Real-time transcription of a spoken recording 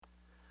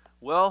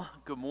Well,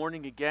 good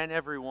morning again,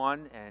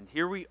 everyone. And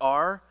here we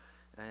are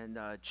in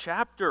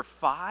chapter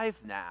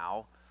 5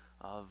 now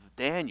of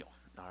Daniel,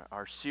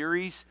 our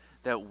series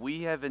that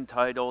we have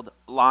entitled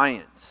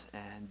Lions.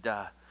 And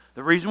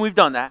the reason we've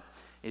done that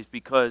is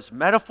because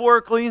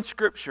metaphorically in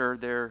Scripture,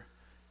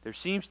 there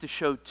seems to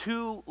show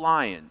two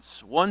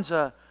lions. One's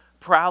a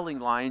prowling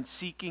lion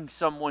seeking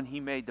someone he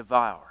may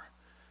devour.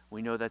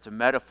 We know that's a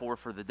metaphor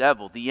for the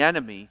devil. The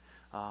enemy,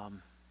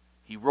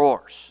 he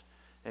roars.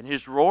 And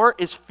his roar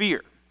is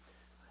fear.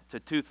 It's a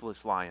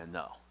toothless lion,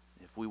 though.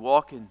 If we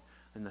walk in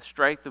the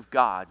strength of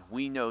God,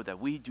 we know that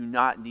we do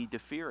not need to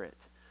fear it.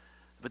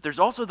 But there's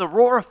also the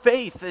roar of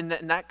faith, and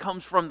that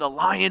comes from the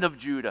Lion of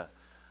Judah,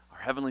 our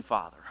Heavenly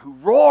Father, who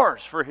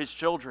roars for His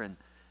children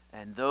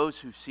and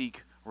those who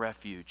seek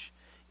refuge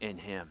in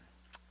Him.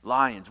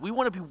 Lions. We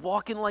want to be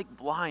walking like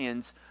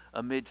lions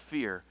amid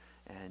fear.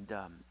 And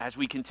as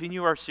we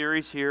continue our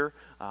series here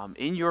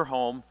in your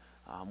home,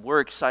 we're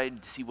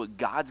excited to see what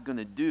God's going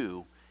to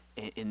do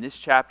in this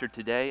chapter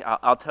today.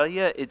 I'll tell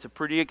you, it's a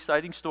pretty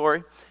exciting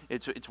story.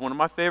 It's one of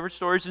my favorite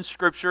stories in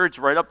Scripture. It's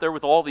right up there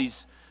with all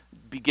these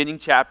beginning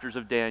chapters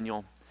of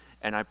Daniel,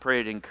 and I pray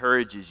it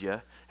encourages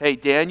you. Hey,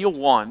 Daniel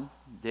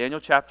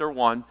chapter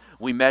 1,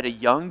 we met a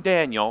young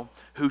Daniel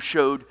who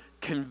showed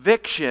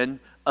conviction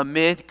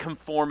amid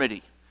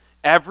conformity.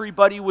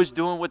 Everybody was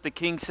doing what the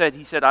king said.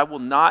 He said, I will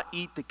not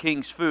eat the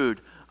king's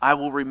food. I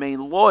will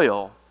remain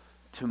loyal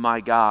to my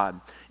God.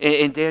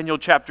 In Daniel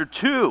chapter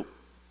 2,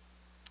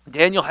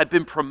 Daniel had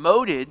been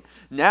promoted.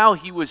 Now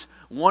he was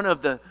one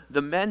of the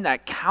men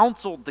that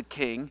counseled the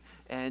king.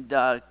 And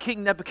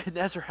King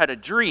Nebuchadnezzar had a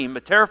dream, a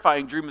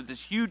terrifying dream of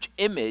this huge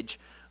image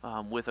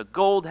with a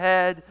gold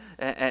head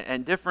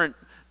and different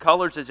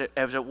colors as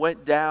it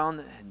went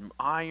down, and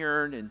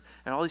iron and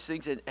all these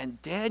things.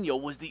 And Daniel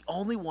was the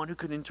only one who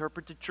could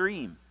interpret the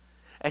dream.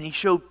 And he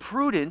showed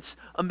prudence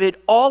amid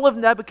all of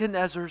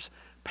Nebuchadnezzar's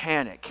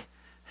panic.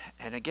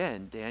 And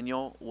again,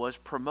 Daniel was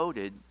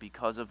promoted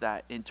because of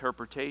that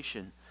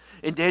interpretation.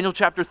 In Daniel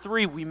chapter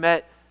 3, we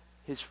met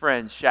his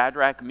friends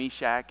Shadrach,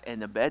 Meshach,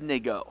 and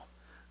Abednego.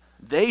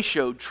 They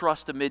showed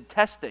trust amid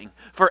testing,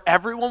 for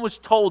everyone was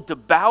told to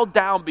bow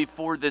down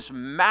before this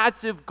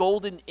massive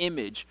golden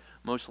image,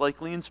 most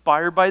likely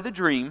inspired by the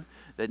dream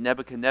that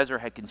Nebuchadnezzar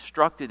had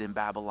constructed in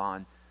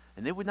Babylon.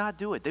 And they would not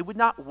do it. They would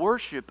not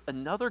worship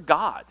another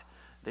god.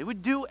 They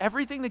would do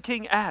everything the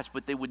king asked,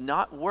 but they would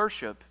not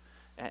worship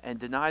and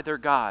deny their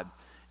God.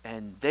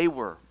 And they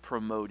were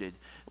promoted.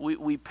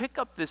 We pick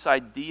up this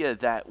idea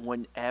that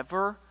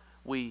whenever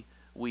we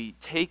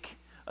take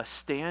a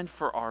stand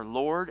for our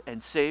Lord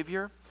and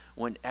Savior,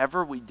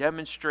 whenever we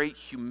demonstrate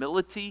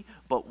humility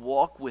but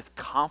walk with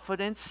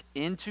confidence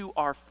into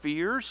our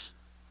fears,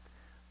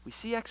 we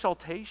see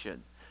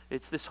exaltation.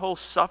 It's this whole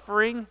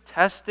suffering,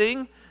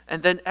 testing,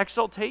 and then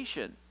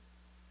exaltation.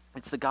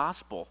 It's the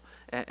gospel.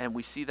 And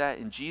we see that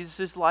in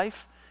Jesus'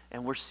 life,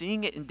 and we're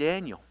seeing it in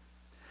Daniel.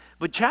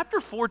 But chapter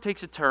 4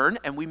 takes a turn,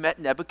 and we met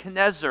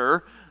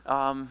Nebuchadnezzar,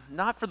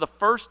 not for the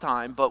first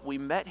time, but we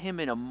met him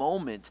in a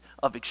moment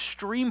of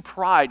extreme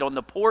pride on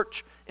the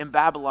porch in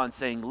Babylon,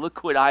 saying,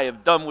 look what I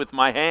have done with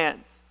my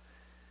hands.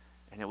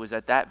 And it was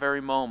at that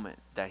very moment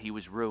that he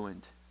was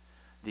ruined.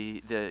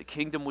 The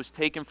kingdom was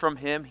taken from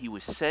him. He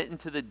was sent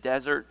into the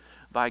desert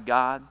by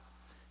God.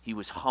 He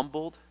was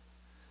humbled.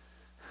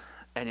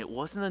 And it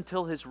wasn't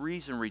until his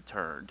reason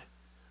returned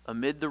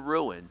amid the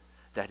ruin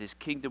that his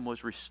kingdom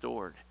was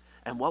restored.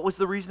 And what was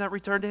the reason that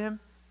returned to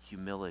him?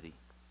 Humility.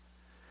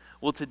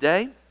 Well,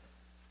 today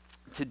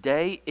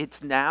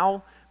it's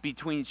now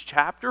between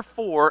chapter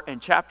 4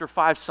 and chapter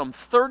 5, some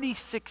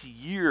 36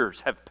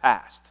 years have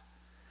passed.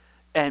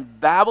 And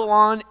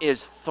Babylon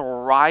is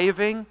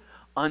thriving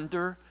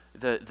under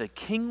the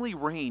kingly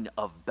reign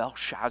of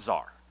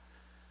Belshazzar.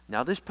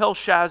 Now this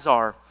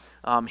Belshazzar,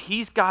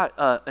 he's got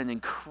an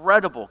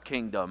incredible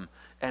kingdom,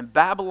 and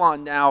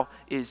Babylon now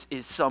is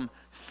some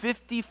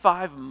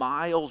 55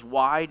 miles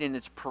wide in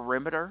its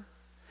perimeter.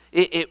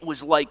 It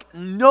was like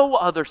no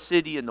other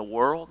city in the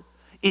world.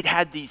 It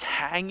had these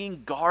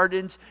hanging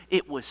gardens.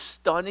 It was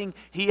stunning.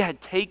 He had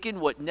taken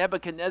what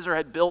Nebuchadnezzar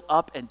had built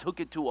up and took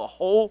it to a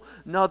whole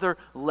nother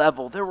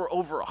level. There were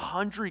over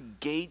 100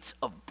 gates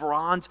of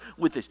bronze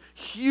with this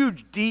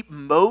huge deep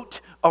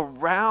moat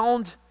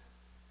around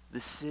the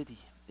city.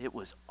 It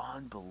was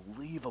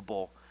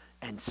unbelievable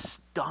and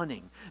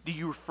stunning. The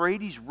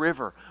Euphrates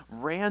River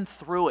ran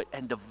through it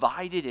and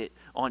divided it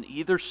on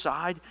either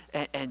side.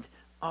 And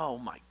oh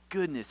my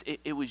goodness,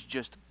 it was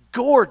just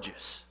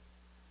gorgeous.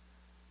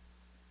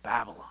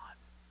 Babylon.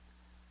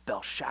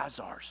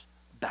 Belshazzar's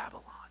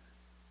Babylon.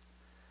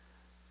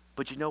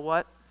 But you know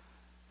what?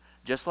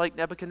 Just like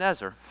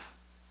Nebuchadnezzar,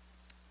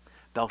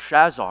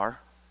 Belshazzar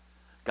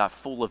got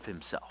full of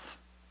himself.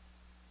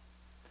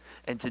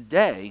 And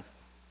today,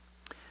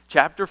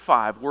 chapter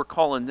 5, we're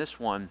calling this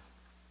one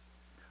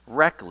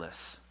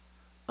Reckless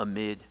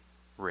Amid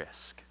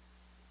Risk.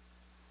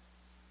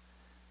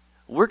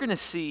 We're going to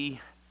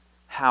see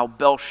how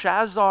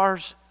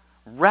Belshazzar's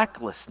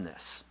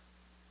recklessness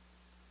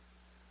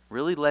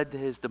really led to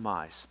his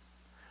demise.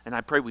 And I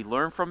pray we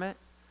learn from it,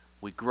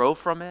 we grow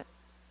from it,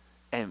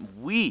 and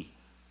we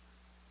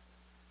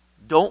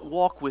don't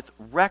walk with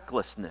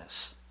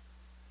recklessness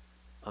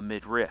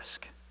amid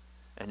risk.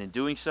 And in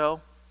doing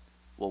so,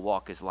 we'll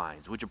walk as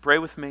lions. Would you pray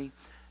with me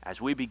as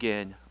we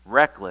begin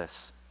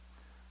reckless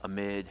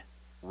amid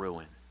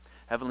ruin?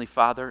 Heavenly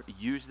Father,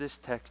 use this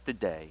text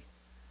today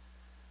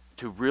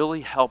to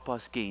really help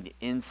us gain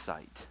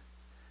insight,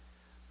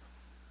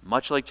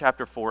 much like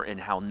chapter 4, in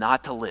how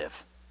not to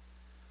live,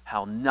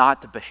 how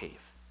not to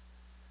behave.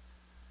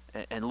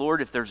 And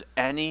Lord, if there's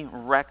any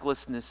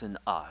recklessness in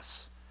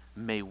us,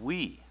 may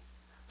we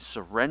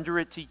surrender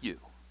it to you,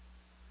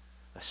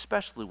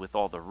 especially with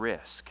all the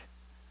risk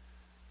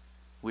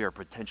we are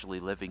potentially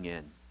living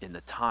in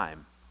the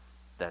time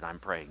that I'm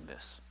praying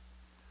this.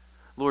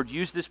 Lord,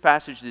 use this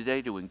passage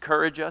today to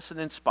encourage us and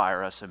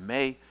inspire us, and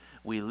may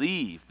we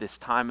leave this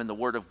time in the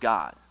Word of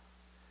God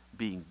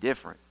being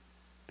different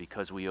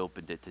because we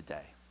opened it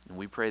today. And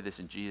we pray this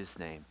in Jesus'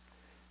 name.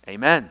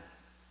 Amen.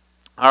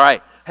 All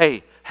right.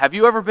 Hey, have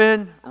you ever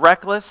been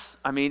reckless?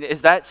 I mean,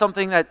 is that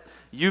something that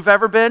you've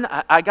ever been?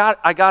 I got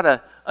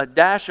a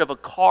dash of a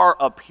car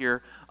up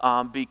here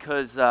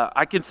because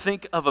I can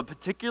think of a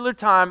particular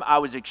time I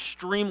was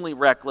extremely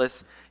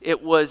reckless.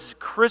 It was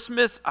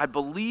Christmas, I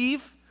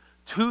believe,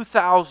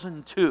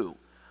 2002.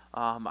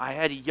 I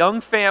had a young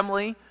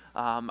family.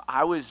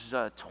 I was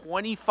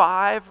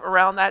 25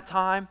 around that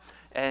time,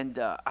 and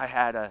I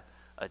had a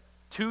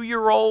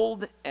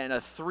 2-year-old and a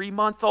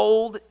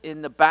 3-month-old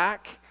in the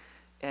back,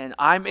 and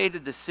I made a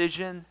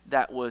decision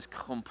that was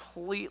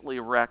completely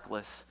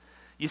reckless.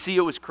 You see,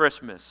 it was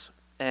Christmas,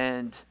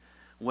 and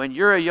when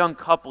you're a young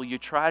couple, you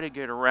try to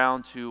get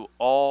around to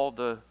all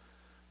the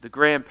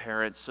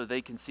grandparents so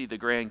they can see the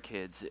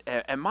grandkids.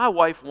 And my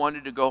wife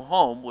wanted to go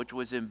home, which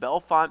was in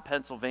Bellefonte,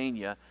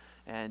 Pennsylvania,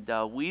 and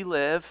we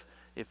live,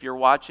 if you're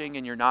watching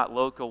and you're not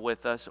local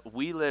with us,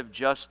 we live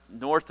just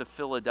north of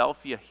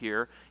Philadelphia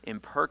here in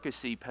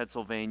Percy,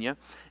 Pennsylvania.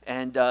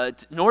 And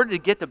in order to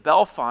get to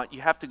Bellefonte,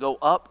 you have to go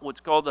up what's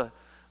called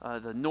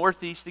the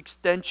Northeast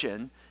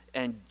Extension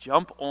and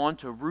jump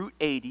onto Route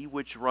 80,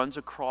 which runs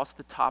across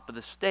the top of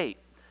the state.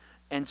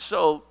 And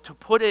so, to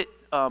put it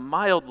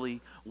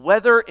mildly,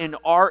 weather in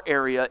our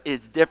area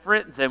is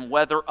different than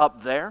weather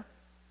up there.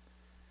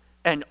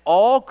 And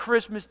all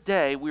Christmas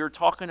Day, we were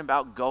talking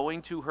about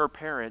going to her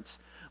parents',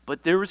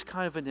 but there was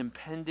kind of an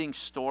impending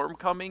storm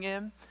coming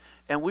in,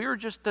 and we were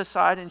just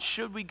deciding,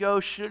 should we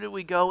go, shouldn't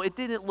we go? It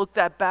didn't look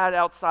that bad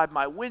outside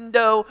my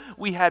window.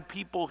 We had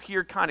people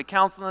here kind of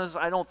counseling us,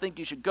 I don't think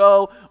you should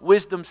go.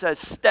 Wisdom says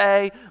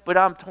stay, but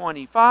I'm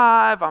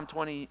 25, I'm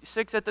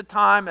 26 at the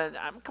time, and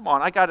come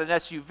on, I got an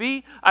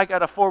SUV, I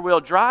got a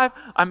 4-wheel drive.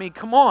 I mean,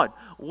 come on,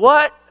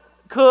 what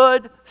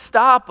could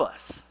stop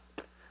us?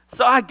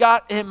 So I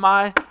got in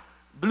my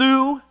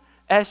blue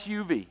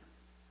SUV.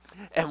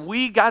 And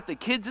we got the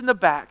kids in the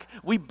back.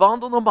 We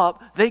bundled them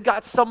up. They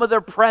got some of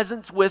their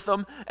presents with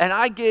them. And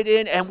I get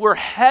in, and we're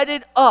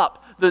headed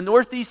up the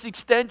Northeast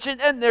Extension,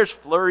 and there's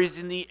flurries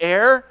in the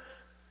air.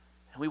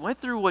 And we went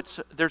through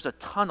there's a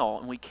tunnel,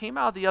 and we came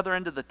out the other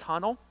end of the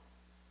tunnel.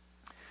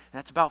 And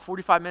that's about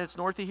 45 minutes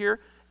north of here,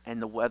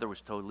 and the weather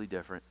was totally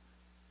different.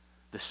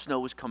 The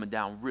snow was coming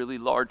down, really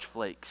large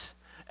flakes.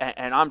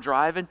 And I'm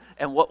driving,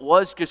 and what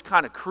was just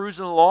kind of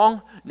cruising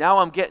along, now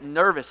I'm getting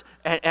nervous.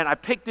 And I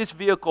picked this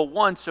vehicle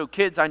once, so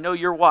kids, I know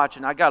you're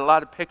watching. I got a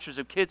lot of pictures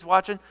of kids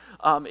watching.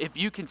 If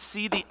you can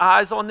see the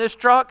eyes on this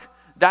truck,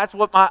 that's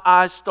what my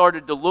eyes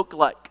started to look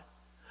like.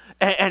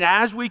 And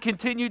as we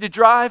continued to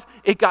drive,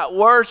 it got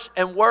worse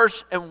and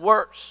worse and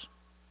worse.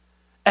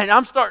 And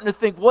I'm starting to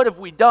think, what have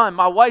we done?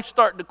 My wife's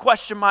starting to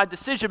question my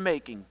decision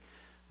making,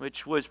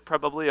 which was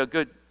probably a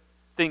good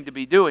thing to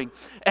be doing.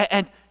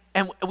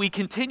 And we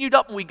continued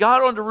up, and we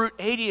got onto Route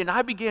 80, and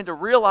I began to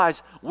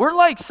realize we're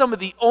like some of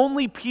the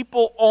only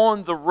people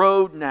on the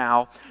road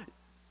now.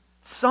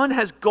 Sun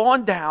has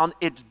gone down,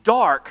 it's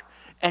dark,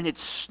 and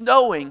it's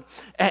snowing,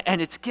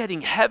 and it's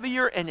getting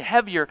heavier and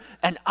heavier,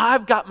 and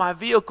I've got my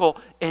vehicle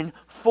in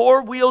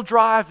 4-wheel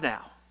drive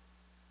now.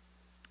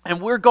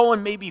 And we're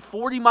going maybe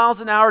 40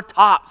 miles an hour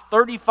tops,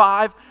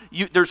 35.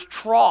 There's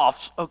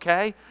troughs,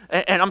 okay?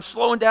 And I'm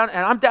slowing down,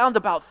 and I'm down to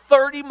about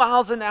 30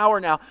 miles an hour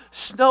now.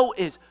 Snow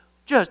is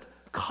just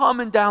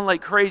coming down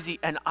like crazy,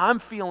 and I'm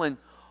feeling,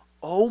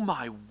 oh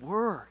my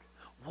word,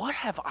 what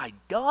have I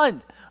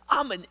done?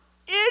 I'm an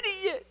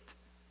idiot.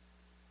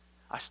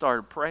 I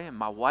started praying.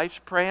 My wife's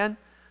praying.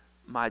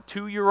 My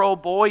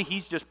 2-year-old boy,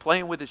 he's just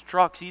playing with his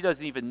trucks. He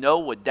doesn't even know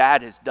what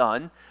dad has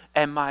done.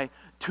 And my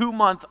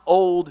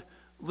 2-month-old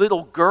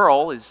little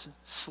girl is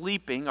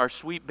sleeping, our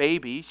sweet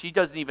baby. She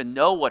doesn't even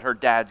know what her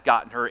dad's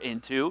gotten her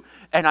into.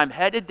 And I'm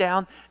headed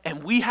down,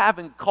 and we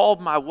haven't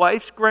called my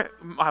wife's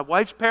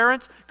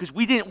parents because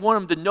we didn't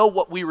want them to know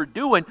what we were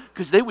doing,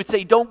 because they would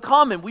say, don't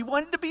come, and we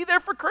wanted to be there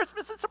for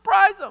Christmas and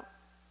surprise them.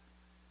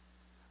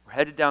 We're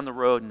headed down the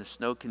road, and the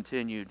snow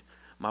continued.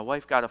 My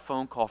wife got a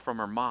phone call from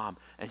her mom,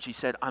 and she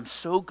said, I'm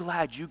so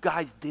glad you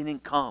guys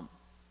didn't come,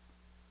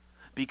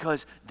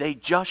 because they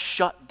just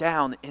shut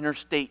down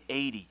Interstate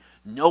 80.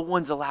 No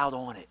one's allowed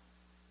on it.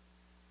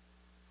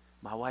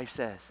 My wife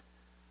says,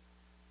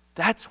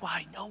 That's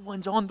why no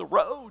one's on the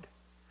road,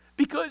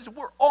 because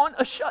we're on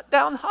a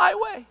shutdown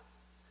highway.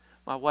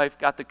 My wife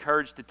got the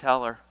courage to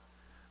tell her,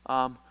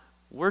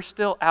 we're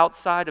still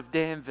outside of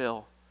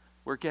Danville.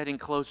 We're getting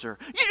closer.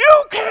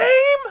 You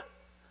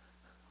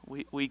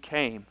came? We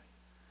came.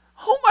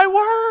 Oh, my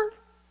word.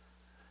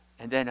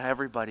 And then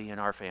everybody in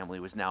our family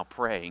was now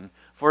praying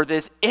for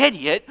this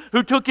idiot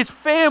who took his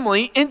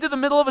family into the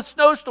middle of a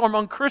snowstorm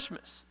on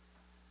Christmas.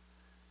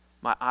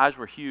 My eyes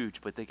were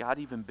huge, but they got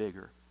even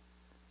bigger.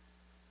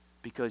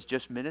 Because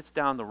just minutes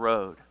down the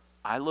road,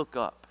 I look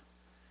up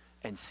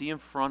and see in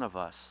front of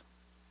us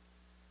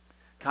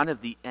kind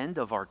of the end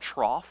of our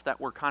trough that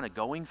we're kind of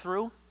going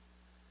through,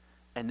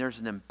 and there's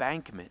an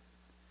embankment.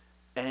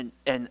 And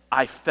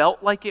I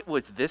felt like it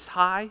was this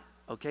high,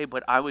 okay,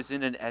 but I was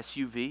in an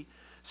SUV,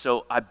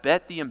 so I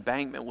bet the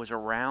embankment was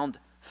around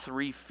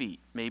 3 feet,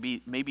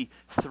 maybe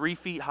 3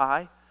 feet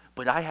high,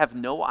 but I have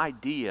no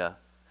idea,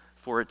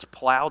 for it's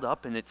plowed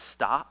up and it's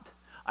stopped.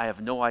 I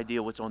have no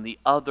idea what's on the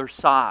other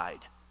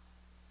side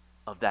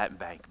of that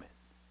embankment.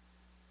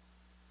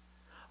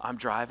 I'm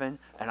driving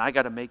and I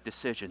got to make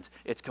decisions.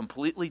 It's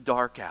completely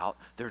dark out.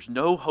 There's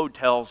no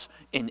hotels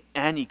in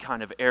any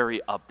kind of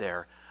area up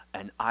there.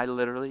 And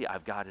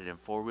I've got it in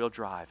 4-wheel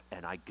drive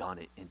and I gun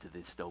it into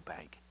this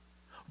snowbank.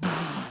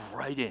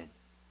 Right in.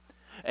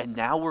 And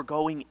now we're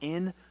going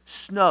in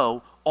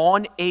snow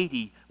on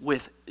 80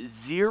 with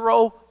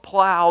 0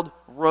 plowed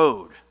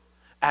road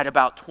at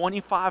about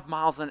 25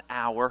 miles an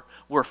hour.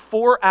 We're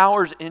 4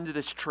 hours into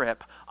this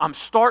trip. I'm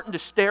starting to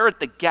stare at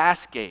the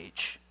gas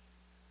gauge.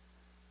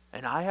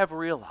 And I have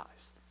realized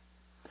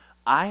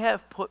I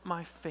have put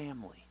my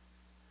family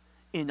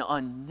in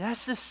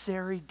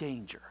unnecessary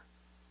danger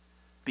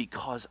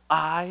because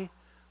I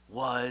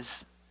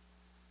was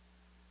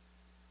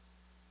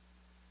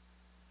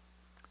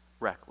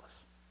reckless.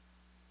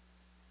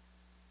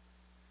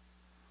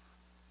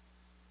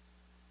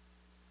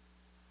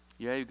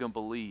 Yeah, you can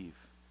believe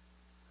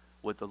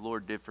what the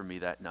Lord did for me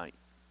that night.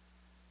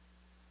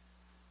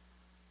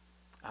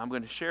 I'm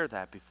going to share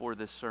that before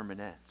this sermon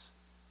ends.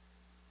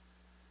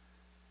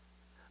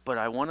 But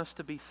I want us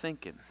to be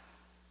thinking,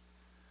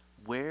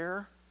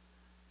 where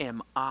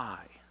am I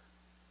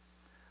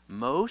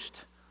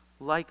most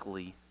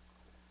likely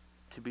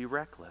to be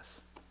reckless?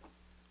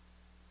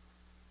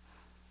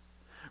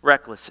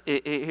 Reckless.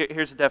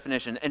 Here's the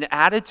definition. An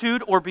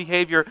attitude or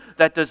behavior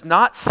that does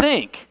not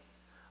think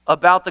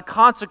about the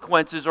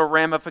consequences or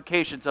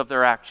ramifications of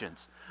their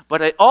actions.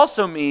 But it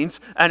also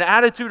means an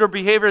attitude or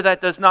behavior that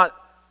does not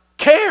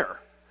care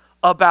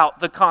about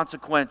the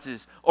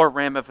consequences or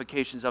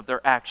ramifications of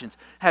their actions.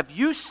 Have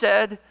you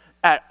said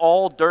at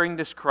all during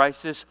this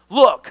crisis,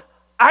 look,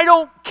 I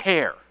don't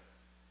care.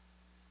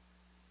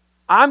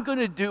 I'm going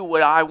to do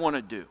what I want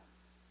to do.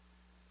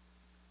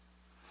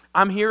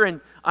 I'm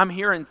hearing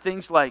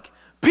things like,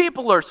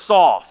 people are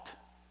soft.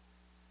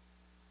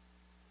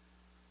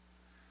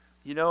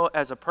 You know,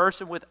 as a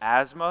person with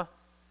asthma,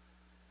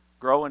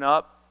 growing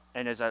up,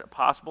 and as a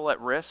possible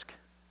at risk,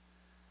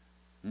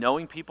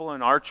 knowing people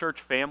in our church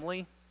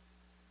family,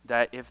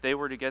 that if they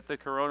were to get the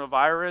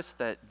coronavirus,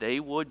 that they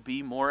would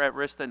be more at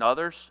risk than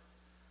others,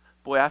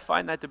 boy, I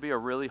find that to be a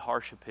really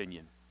harsh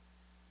opinion.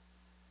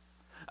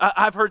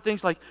 I've heard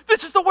things like,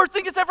 this is the worst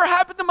thing that's ever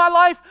happened in my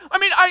life. I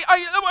mean,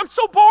 I'm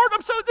so bored.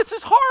 This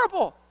is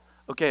horrible.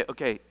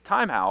 Okay,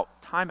 time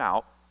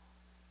out.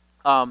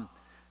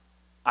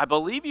 I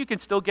believe you can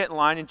still get in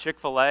line in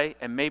Chick-fil-A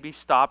and maybe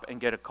stop and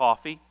get a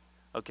coffee.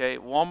 Okay,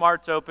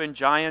 Walmart's open,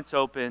 Giant's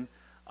open.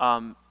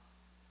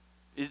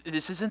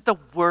 This isn't the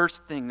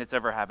worst thing that's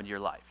ever happened to your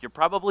life. You're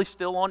probably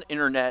still on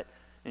internet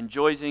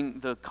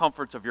enjoying the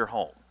comforts of your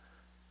home.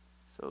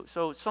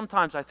 So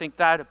sometimes I think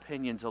that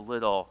opinion's a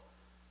little...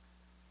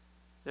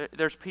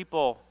 There's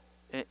people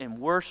in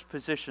worse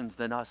positions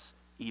than us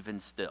even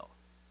still.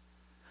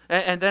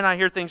 And then I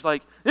hear things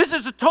like, this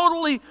is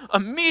a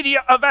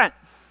media event.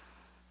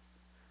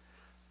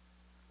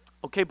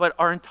 Okay, but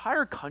our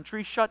entire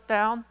country shut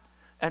down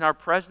and our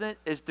president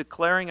is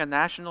declaring a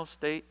national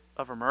state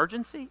of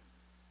emergency?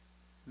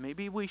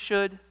 Maybe we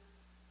should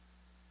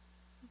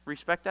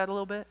respect that a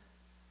little bit.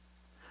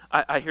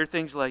 I hear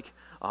things like,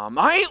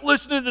 I ain't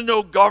listening to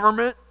no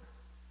government.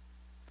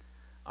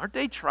 Aren't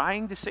they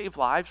trying to save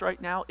lives right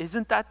now?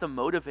 Isn't that the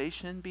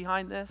motivation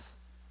behind this?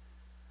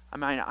 I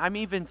mean, I'm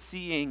even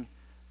seeing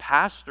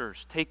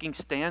pastors taking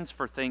stands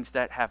for things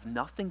that have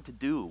nothing to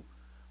do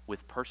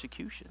with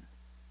persecution.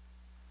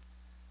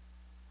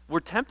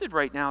 We're tempted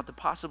right now to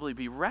possibly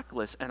be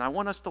reckless, and I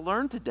want us to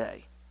learn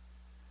today.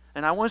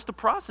 And I want us to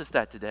process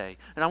that today.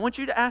 And I want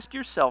you to ask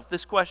yourself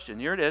this question.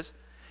 Here it is.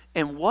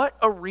 In what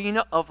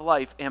arena of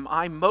life am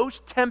I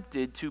most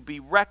tempted to be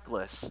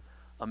reckless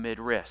amid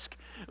risk?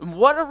 In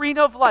what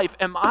arena of life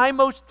am I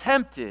most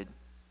tempted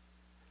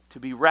to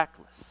be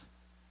reckless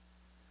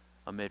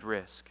amid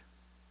risk?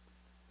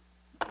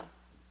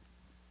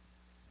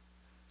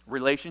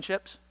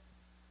 Relationships?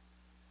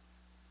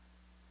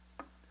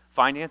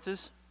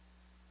 Finances?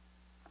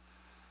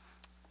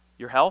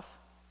 Your health?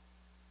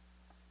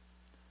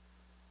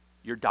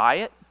 Your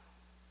diet?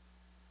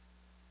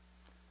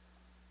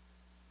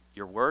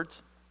 Your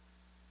words?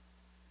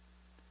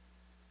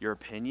 Your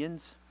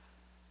opinions?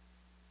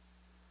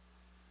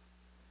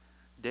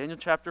 Daniel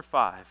chapter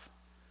 5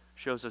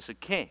 shows us a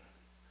king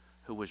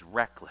who was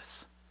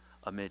reckless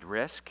amid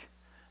risk,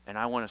 and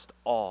I want us to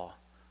all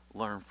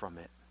learn from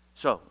it.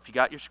 So, if you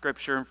got your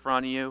scripture in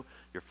front of you,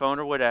 your phone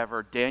or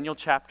whatever, Daniel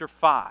chapter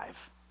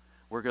 5,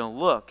 we're going to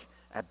look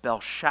at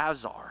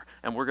Belshazzar,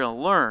 and we're going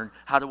to learn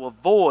how to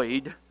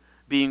avoid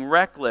being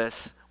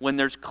reckless when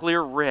there's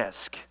clear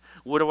risk.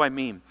 What do I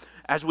mean?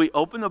 As we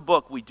open the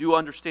book, we do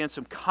understand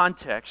some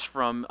context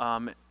from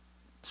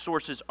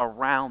sources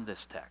around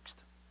this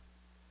text.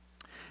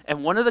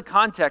 And one of the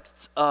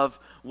contexts of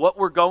what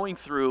we're going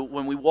through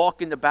when we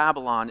walk into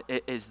Babylon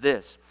is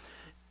this.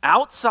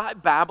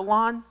 Outside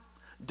Babylon,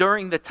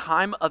 during the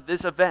time of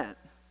this event,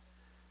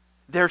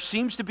 there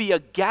seems to be a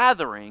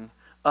gathering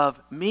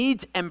of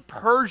Medes and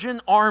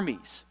Persian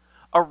armies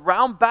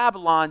around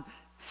Babylon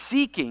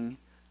seeking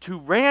to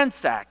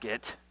ransack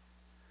it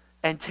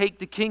and take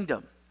the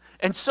kingdom.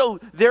 And so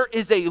there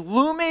is a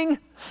looming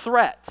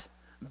threat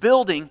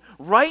building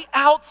right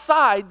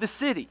outside the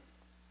city,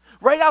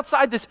 right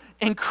outside this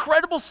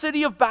incredible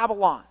city of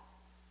Babylon.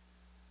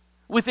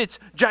 With its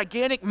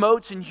gigantic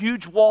moats and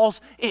huge walls,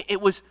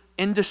 it was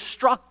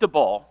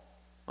indestructible,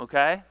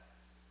 okay?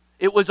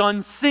 It was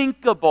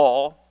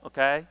unsinkable,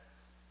 okay?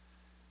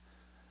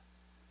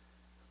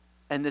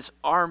 And this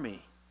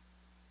army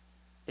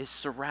is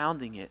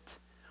surrounding it.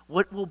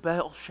 What will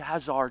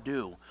Belshazzar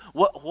do?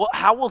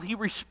 How will he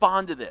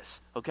respond to this?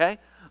 Okay?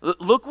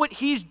 Look what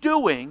he's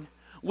doing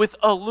with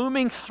a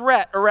looming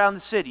threat around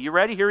the city. You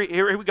ready?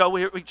 Here we go.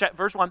 We check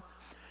verse 1.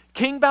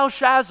 King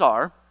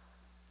Belshazzar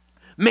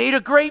made a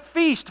great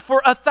feast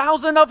for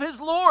 1,000 of his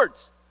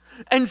lords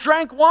and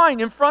drank wine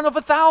in front of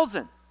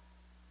 1,000.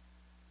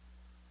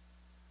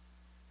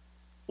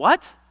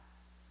 What?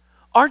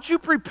 Aren't you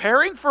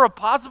preparing for a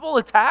possible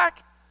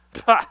attack?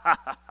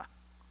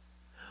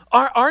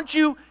 Aren't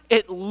you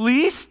at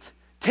least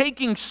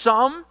taking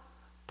some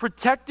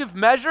protective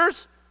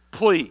measures?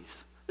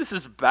 Please, this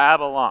is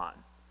Babylon.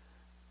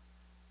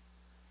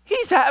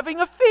 He's having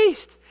a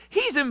feast.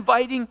 He's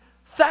inviting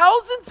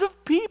thousands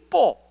of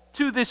people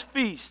to this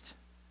feast.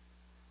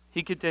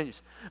 He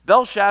continues,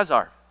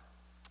 Belshazzar,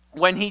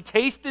 when he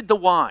tasted the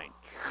wine,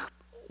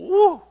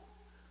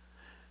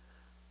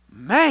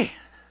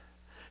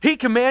 he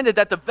commanded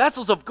that the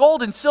vessels of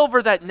gold and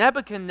silver that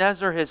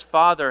Nebuchadnezzar his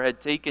father had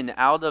taken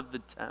out of the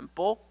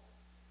temple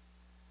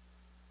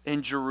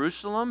in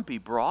Jerusalem be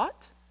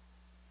brought,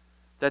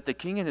 that the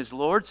king and his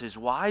lords, his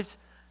wives,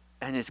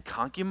 and his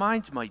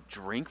concubines might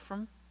drink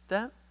from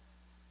them.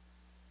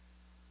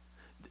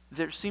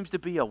 There seems to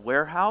be a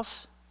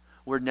warehouse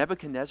where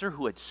Nebuchadnezzar,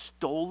 who had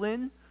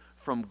stolen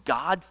from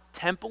God's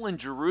temple in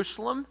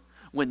Jerusalem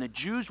when the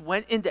Jews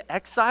went into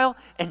exile,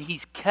 and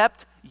he's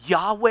kept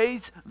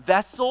Yahweh's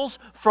vessels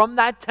from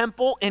that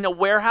temple in a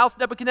warehouse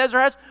Nebuchadnezzar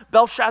has.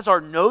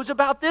 Belshazzar knows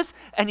about this,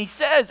 and he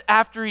says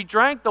after he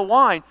drank the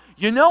wine,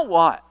 you know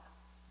what?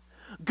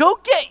 Go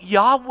get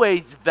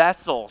Yahweh's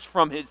vessels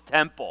from his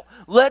temple.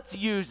 Let's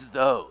use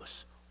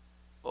those.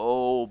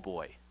 Oh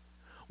boy.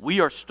 We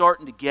are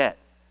starting to get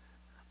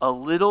a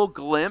little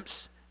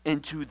glimpse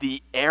into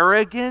the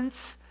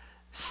arrogance,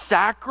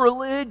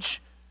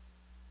 sacrilege,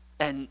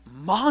 and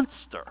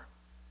monster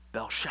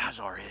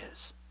Belshazzar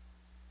is.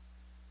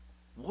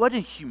 What a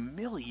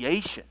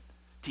humiliation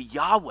to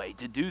Yahweh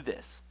to do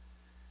this.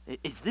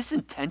 Is this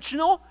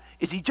intentional?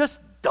 Is he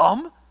just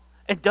dumb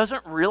and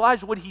doesn't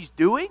realize what he's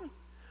doing?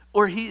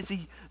 Or is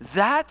he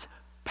that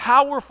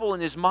powerful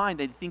in his mind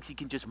that he thinks he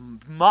can just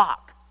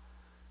mock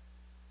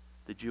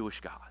the Jewish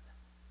God,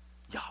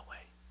 Yahweh?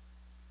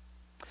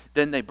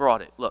 Then they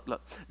brought it.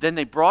 Look. Then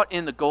they brought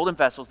in the golden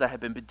vessels that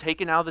had been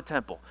taken out of the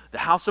temple, the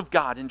house of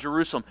God in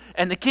Jerusalem.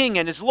 And the king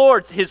and his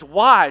lords, his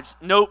wives,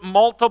 note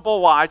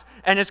multiple wives,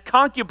 and his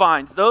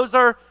concubines. Those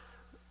are,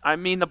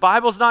 the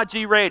Bible's not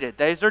G-rated.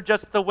 These are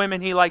just the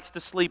women he likes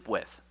to sleep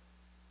with.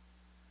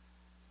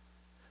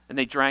 And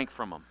they drank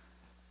from them.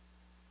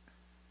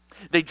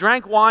 They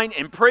drank wine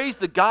and praised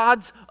the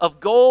gods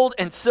of gold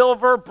and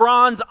silver,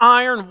 bronze,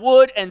 iron,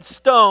 wood, and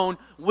stone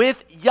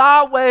with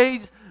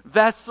Yahweh's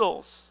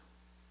vessels.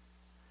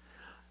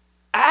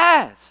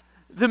 As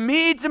the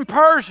Medes and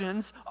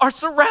Persians are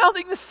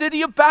surrounding the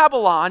city of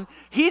Babylon,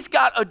 he's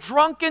got a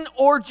drunken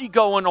orgy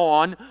going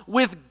on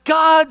with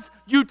God's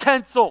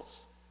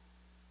utensils.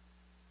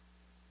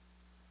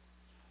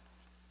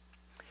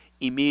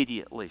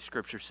 Immediately,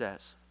 Scripture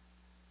says,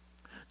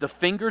 the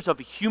fingers of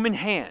a human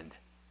hand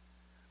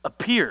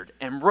appeared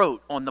and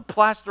wrote on the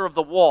plaster of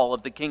the wall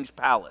of the king's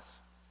palace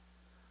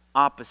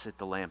opposite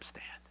the lampstand.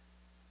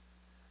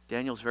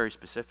 Daniel's very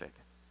specific.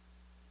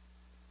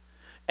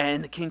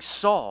 And the king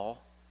saw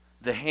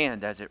the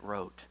hand as it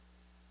wrote.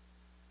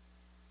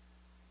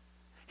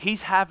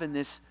 He's having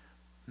this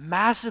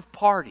massive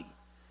party,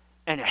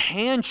 and a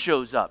hand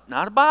shows up,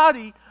 not a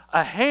body,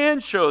 a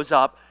hand shows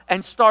up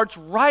and starts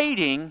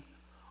writing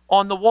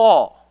on the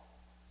wall.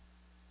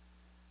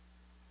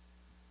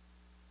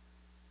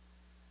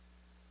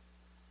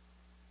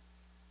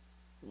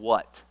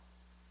 What?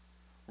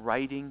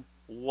 Writing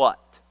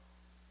what?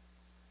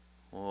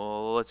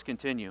 Well, let's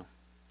continue.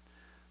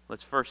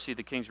 Let's first see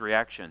the king's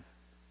reaction.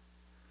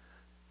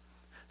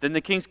 Then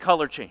the king's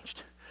color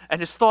changed, and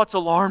his thoughts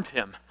alarmed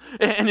him,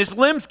 and his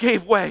limbs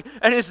gave way,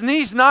 and his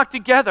knees knocked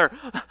together.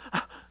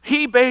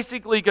 He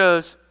basically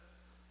goes,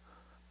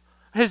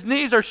 his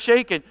knees are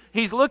shaking.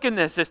 He's looking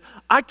at this.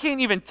 I can't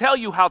even tell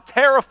you how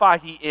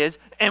terrified he is,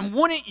 and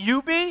wouldn't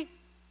you be?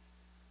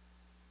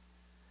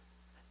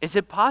 Is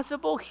it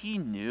possible he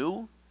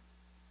knew?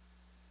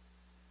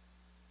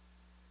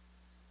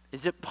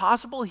 Is it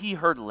possible he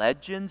heard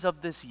legends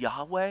of this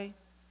Yahweh?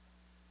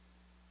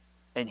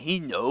 And he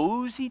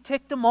knows he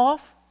ticked him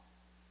off?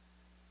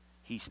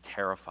 He's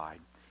terrified.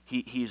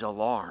 He's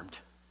alarmed.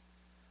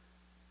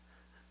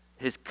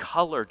 His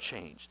color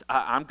changed.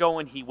 I'm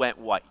going, he went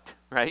white,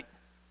 right?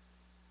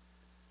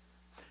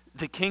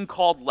 The king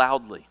called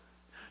loudly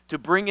to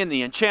bring in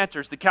the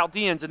enchanters, the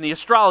Chaldeans, and the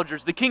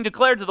astrologers. The king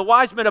declared to the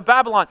wise men of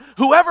Babylon,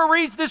 whoever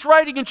reads this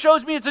writing and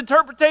shows me its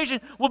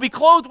interpretation will be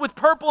clothed with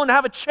purple and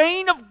have a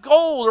chain of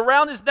gold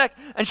around his neck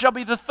and shall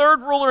be the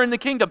third ruler in the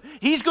kingdom.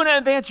 He's going to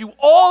advance you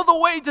all the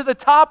way to the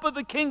top of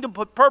the kingdom,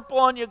 put purple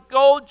on your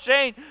gold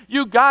chain.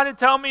 You got to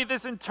tell me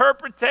this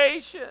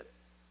interpretation.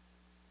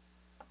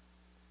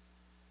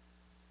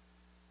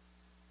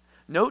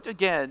 Note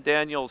again,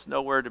 Daniel's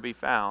nowhere to be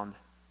found.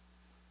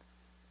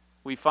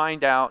 We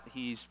find out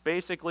he's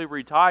basically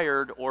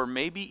retired or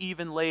maybe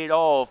even laid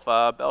off.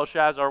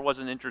 Belshazzar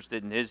wasn't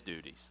interested in his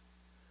duties.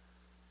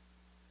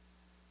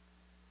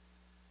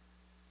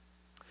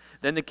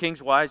 Then the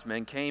king's wise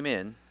men came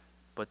in,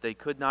 but they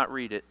could not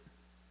read it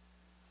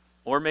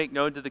or make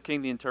known to the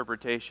king the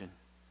interpretation.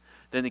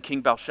 Then the king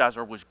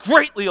Belshazzar was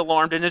greatly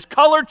alarmed, and his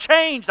color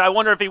changed. I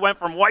wonder if he went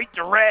from white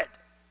to red.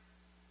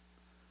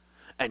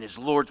 And his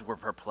lords were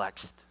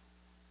perplexed.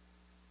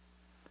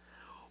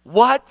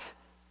 What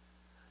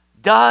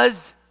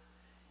does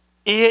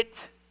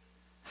it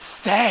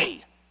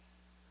say?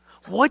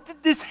 What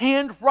did this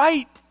hand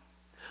write?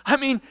 I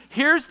mean,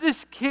 here's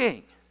this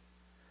king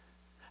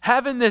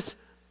having this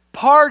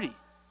party,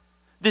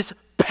 this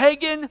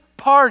pagan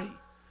party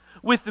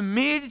with the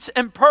Medes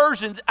and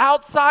Persians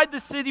outside the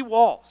city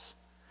walls.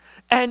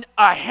 And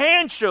a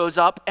hand shows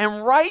up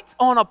and writes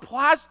on a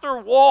plaster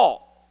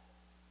wall.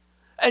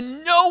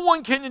 And no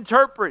one can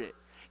interpret it.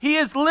 He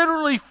is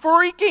literally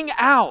freaking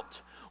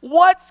out.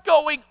 What's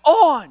going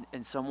on?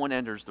 And someone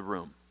enters the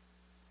room.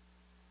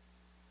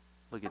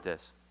 Look at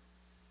this.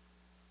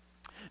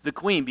 The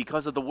queen,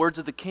 because of the words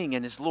of the king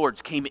and his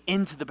lords, came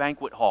into the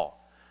banquet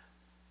hall.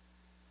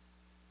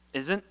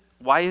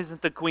 Why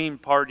isn't the queen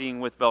partying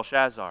with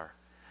Belshazzar?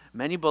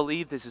 Many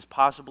believe this is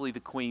possibly the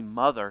queen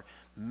mother,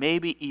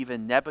 maybe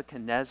even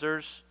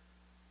Nebuchadnezzar's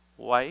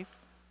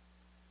wife.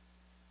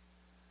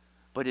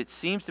 But it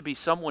seems to be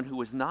someone who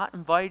was not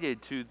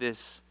invited to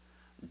this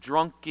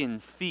drunken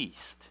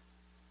feast,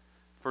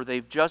 for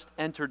they've just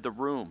entered the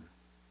room.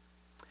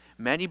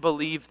 Many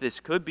believe this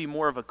could be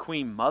more of a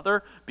queen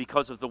mother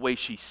because of the way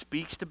she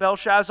speaks to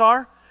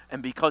Belshazzar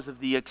and because of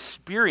the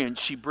experience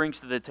she brings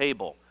to the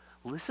table.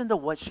 Listen to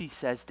what she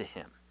says to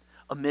him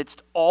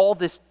amidst all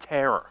this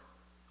terror.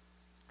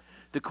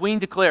 The queen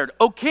declared,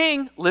 "O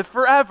king, live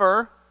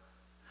forever.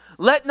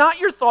 Let not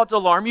your thoughts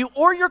alarm you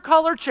or your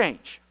color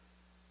change.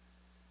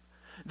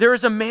 There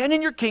is a man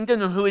in your kingdom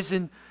who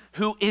in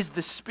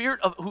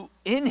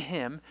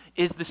him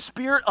is the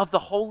spirit of the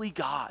holy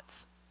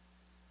gods.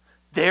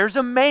 There's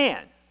a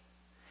man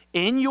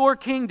in your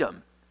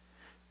kingdom."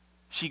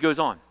 She goes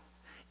on.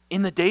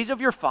 "In the days of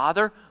your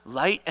father,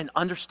 light and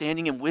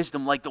understanding and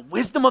wisdom, like the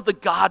wisdom of the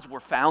gods, were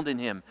found in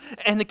him.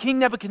 And the king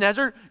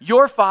Nebuchadnezzar,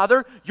 your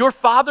father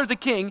the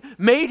king,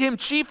 made him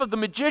chief of the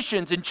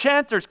magicians,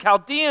 enchanters,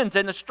 Chaldeans,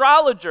 and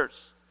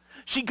astrologers."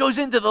 She goes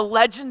into the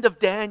legend of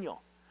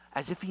Daniel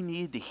as if he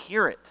needed to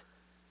hear it.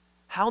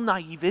 How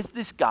naive is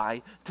this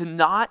guy to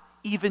not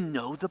even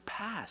know the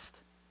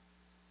past?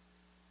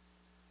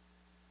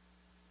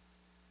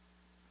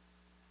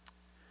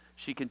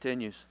 She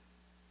continues.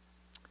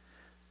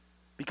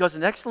 "Because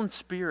an excellent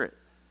spirit,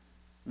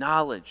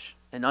 knowledge,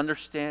 and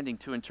understanding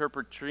to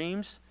interpret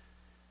dreams,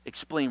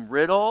 explain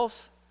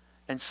riddles,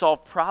 and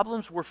solve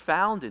problems were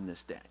found in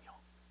this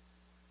Daniel,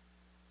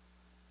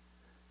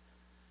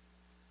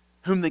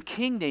 whom the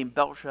king named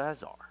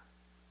Belshazzar.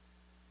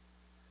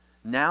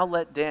 Now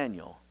let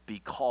Daniel be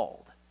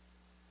called,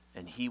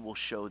 and he will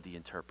show the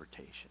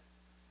interpretation."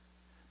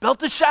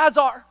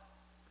 Belteshazzar,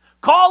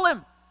 call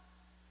him.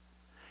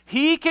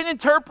 He can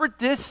interpret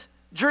this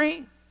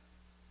dream.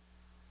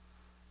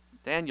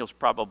 Daniel's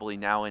probably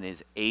now in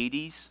his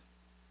 80s.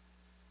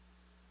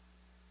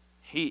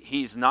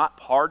 He's not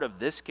part of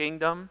this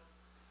kingdom.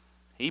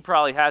 He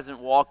probably hasn't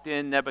walked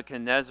in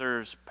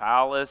Nebuchadnezzar's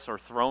palace or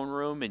throne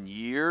room in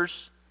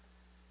years.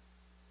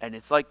 And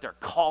it's like they're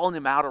calling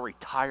him out of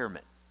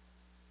retirement.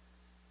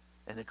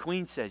 And the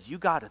queen says, "You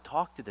got to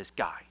talk to this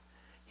guy.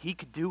 He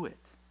could do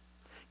it."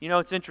 You know,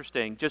 it's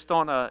interesting. Just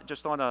on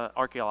a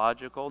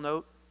archaeological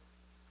note,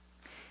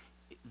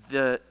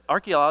 the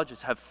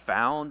archaeologists have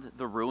found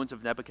the ruins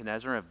of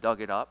Nebuchadnezzar and have dug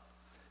it up.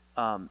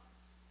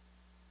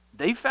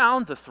 They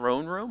found the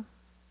throne room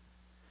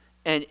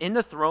And in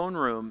the throne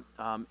room,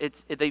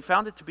 they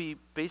found it to be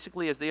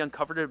basically, as they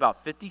uncovered it,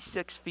 about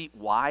 56 feet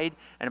wide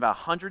and about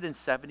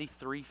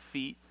 173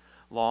 feet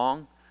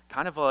long,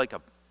 kind of like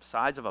a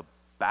size of a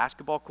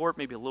basketball court,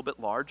 maybe a little bit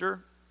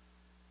larger.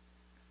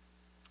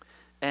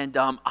 And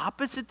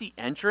opposite the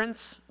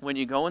entrance, when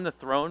you go in the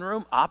throne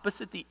room,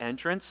 opposite the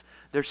entrance,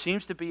 there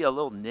seems to be a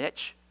little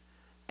niche,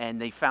 and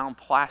they found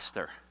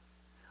plaster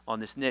on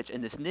this niche.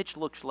 And this niche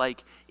looks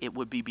like it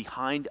would be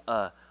behind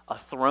a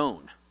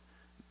throne,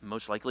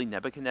 most likely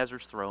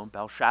Nebuchadnezzar's throne,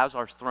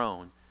 Belshazzar's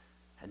throne.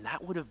 And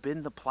that would have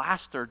been the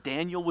plaster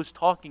Daniel was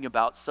talking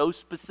about so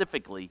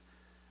specifically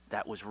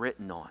that was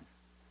written on.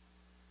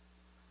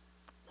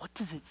 What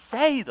does it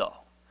say, though?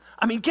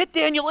 I mean, get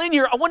Daniel in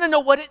here. I want to know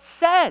what it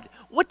said.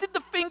 What did the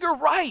finger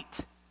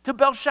write to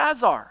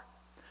Belshazzar?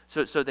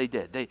 So they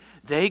did.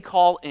 They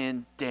call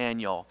in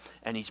Daniel,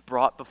 and he's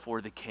brought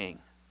before the king.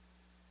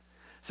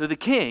 So the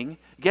king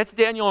gets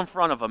Daniel in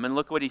front of him, and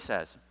look what he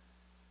says.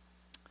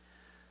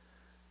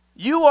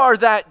 You are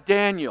that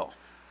Daniel,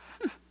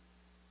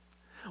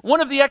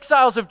 one of the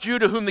exiles of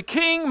Judah, whom the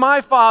king,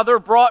 my father,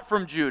 brought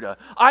from Judah.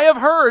 I have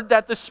heard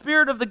that the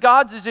spirit of the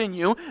gods is in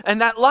you,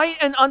 and that light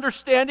and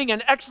understanding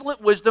and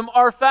excellent wisdom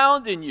are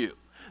found in you.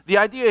 The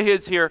idea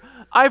is here,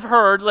 I've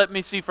heard, let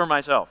me see for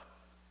myself.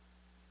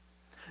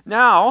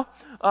 Now,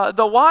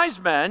 the wise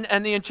men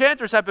and the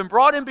enchanters have been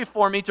brought in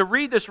before me to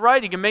read this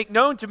writing and make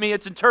known to me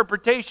its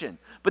interpretation,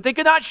 but they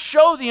could not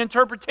show the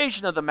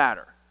interpretation of the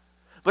matter.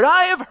 But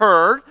I have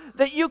heard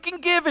that you can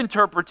give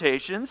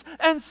interpretations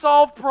and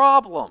solve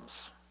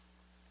problems.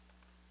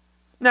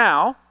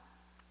 Now,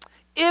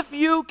 if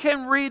you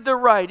can read the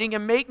writing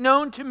and make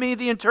known to me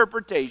the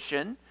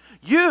interpretation,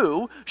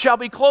 you shall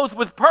be clothed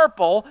with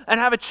purple and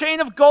have a chain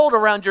of gold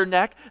around your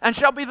neck and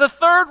shall be the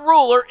third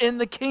ruler in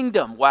the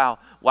kingdom. Wow.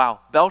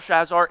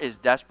 Belshazzar is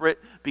desperate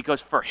because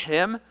for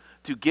him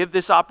to give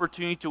this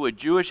opportunity to a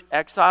Jewish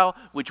exile,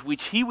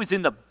 which he was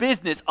in the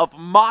business of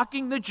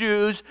mocking the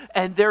Jews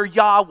and their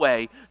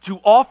Yahweh,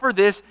 to offer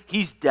this,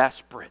 he's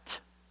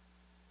desperate.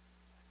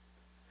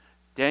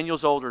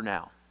 Daniel's older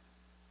now.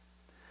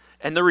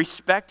 And the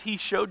respect he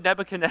showed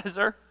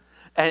Nebuchadnezzar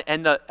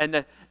and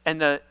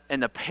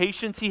the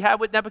patience he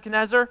had with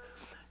Nebuchadnezzar,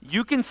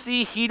 you can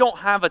see he don't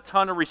have a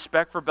ton of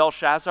respect for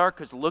Belshazzar,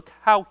 because look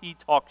how he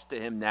talks to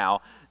him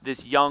now,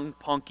 this young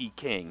punky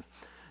king.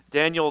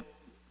 Daniel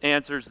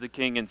answers the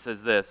king and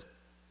says this,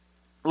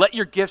 let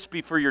your gifts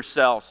be for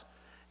yourselves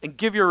and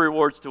give your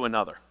rewards to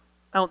another.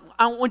 I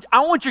don't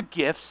want your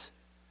gifts.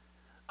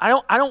 I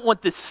don't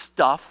want this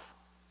stuff.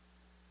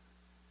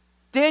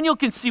 Daniel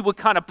can see what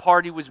kind of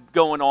party was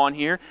going on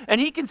here, and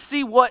he can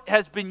see what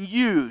has been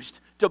used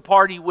to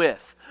party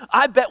with.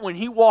 I bet when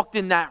he walked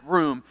in that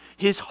room,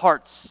 his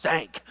heart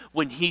sank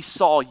when he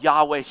saw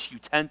Yahweh's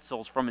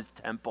utensils from his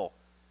temple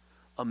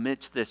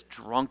amidst this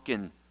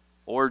drunken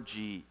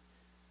orgy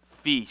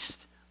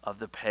feast of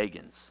the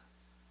pagans.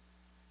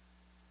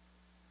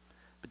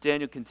 But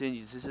Daniel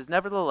continues. He says,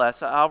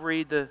 nevertheless, I'll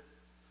read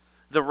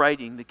the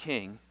writing, the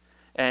king,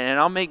 and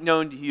I'll make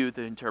known to you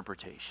the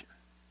interpretation.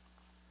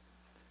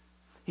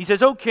 He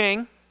says, O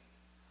king,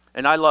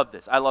 and I love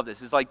this.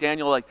 It's like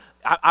Daniel,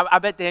 I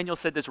bet Daniel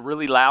said this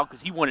really loud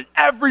because he wanted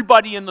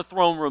everybody in the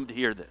throne room to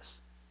hear this.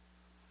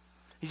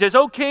 He says,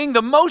 O king,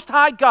 the Most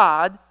High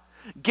God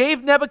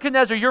gave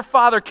Nebuchadnezzar your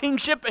father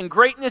kingship and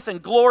greatness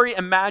and glory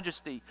and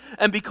majesty.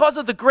 And because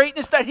of the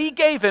greatness that he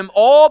gave him,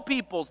 all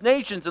peoples,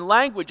 nations, and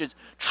languages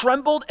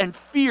trembled and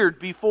feared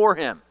before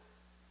him.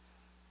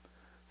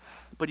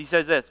 But he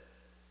says this,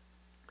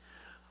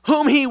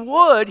 whom he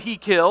would, he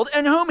killed,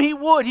 and whom he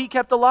would, he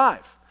kept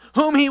alive.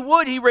 Whom he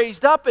would, he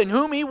raised up, and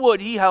whom he would,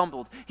 he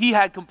humbled. He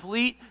had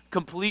complete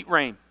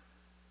reign.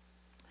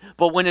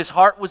 But when his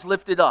heart was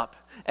lifted up,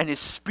 and his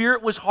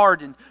spirit was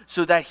hardened,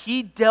 so that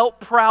he dealt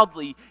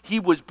proudly, he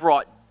was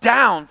brought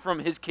down from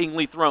his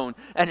kingly throne,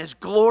 and his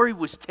glory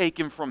was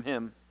taken from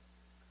him.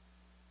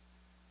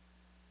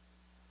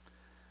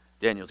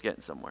 Daniel's getting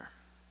somewhere.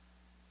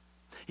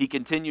 He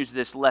continues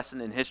this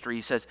lesson in history.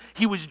 He says,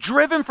 he was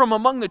driven from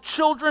among the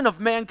children of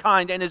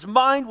mankind, and his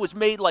mind was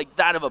made like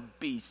that of a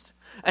beast.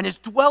 And his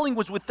dwelling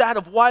was with that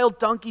of wild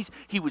donkeys.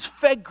 He was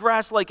fed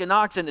grass like an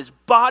ox, and his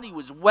body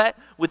was wet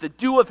with the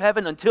dew of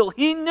heaven, until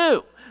he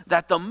knew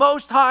that the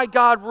Most High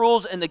God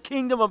rules in the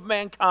kingdom of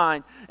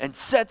mankind and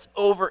sets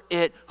over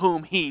it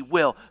whom he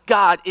will.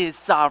 God is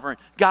sovereign.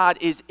 God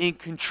is in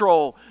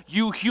control.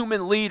 You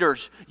human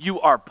leaders, you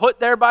are put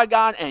there by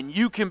God, and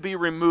you can be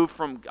removed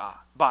from God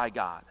by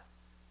God.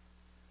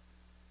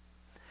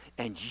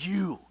 And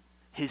you,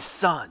 his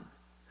son,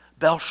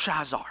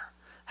 Belshazzar,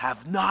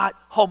 have not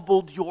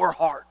humbled your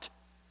heart.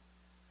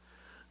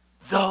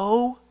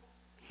 Though,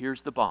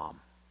 here's the bomb,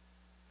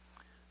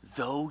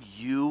 though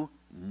you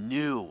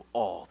knew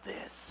all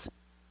this.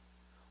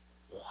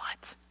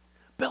 What?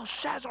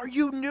 Belshazzar,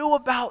 you knew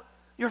about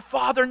your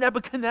father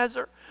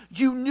Nebuchadnezzar?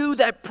 You knew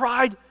that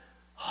pride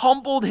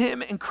humbled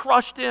him and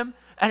crushed him,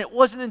 and it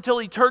wasn't until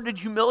he turned in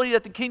humility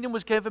that the kingdom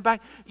was given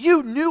back?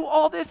 You knew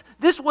all this?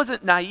 This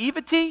wasn't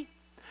naivety.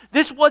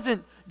 This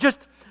wasn't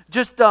just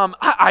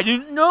I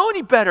didn't know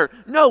any better.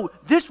 No,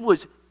 this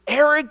was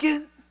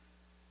arrogant,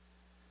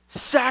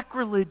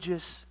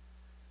 sacrilegious,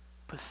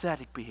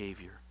 pathetic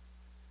behavior.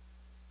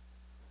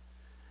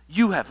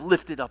 You have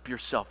lifted up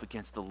yourself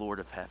against the Lord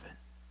of heaven.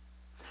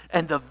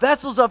 And the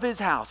vessels of his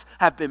house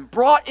have been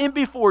brought in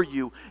before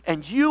you,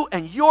 and you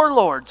and your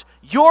lords,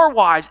 your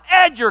wives,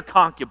 and your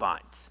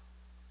concubines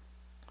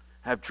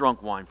have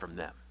drunk wine from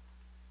them.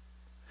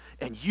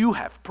 And you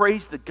have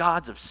praised the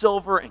gods of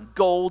silver and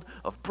gold,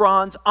 of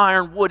bronze,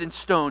 iron, wood, and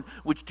stone,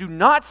 which do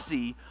not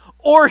see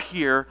or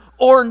hear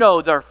or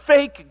know. They're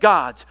fake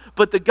gods.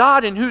 But the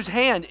God in whose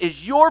hand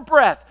is your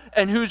breath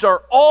and whose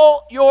are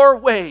all your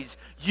ways,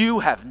 you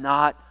have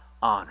not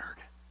honored.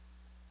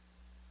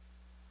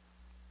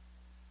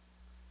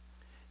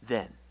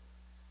 Then,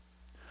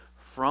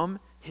 from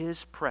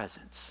his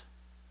presence,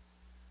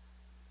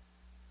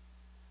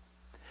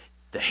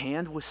 the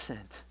hand was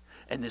sent,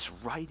 and this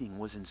writing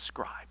was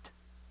inscribed.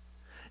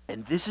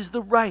 And this is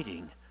the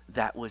writing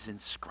that was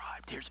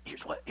inscribed.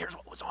 Here's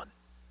what was on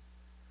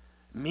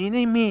it.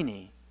 Mene,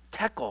 mene,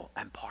 tekel,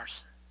 and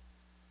parsin.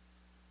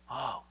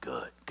 Oh,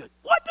 good.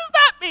 What does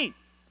that mean?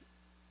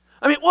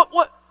 I mean,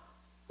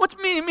 what's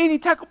mene, mene,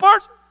 tekel,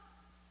 parsin?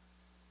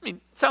 I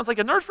mean, it sounds like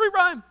a nursery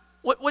rhyme.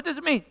 What does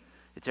it mean?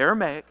 It's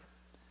Aramaic,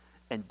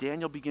 and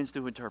Daniel begins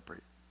to interpret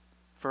it.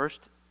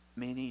 First,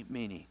 mene,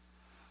 mene.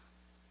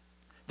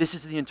 This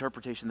is the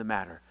interpretation of the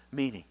matter.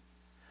 Meaning,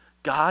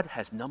 God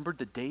has numbered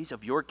the days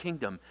of your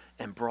kingdom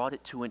and brought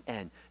it to an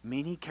end.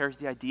 Mene carries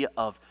the idea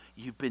of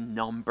you've been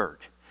numbered.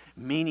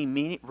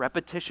 Mene,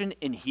 repetition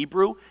in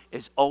Hebrew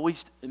is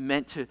always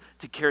meant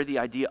to carry the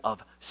idea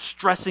of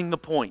stressing the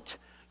point.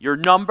 You're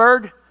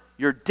numbered,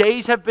 your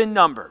days have been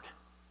numbered.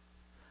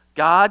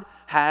 God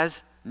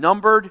has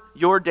numbered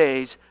your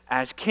days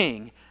as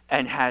king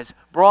and has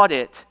brought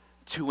it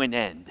to an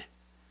end.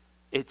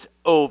 It's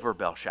over,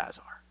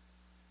 Belshazzar.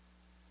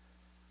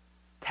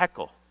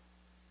 Tekel.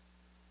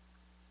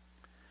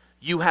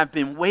 You have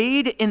been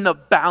weighed in the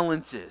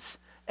balances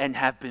and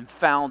have been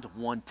found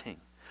wanting.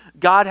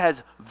 God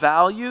has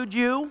valued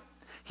you,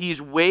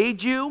 he's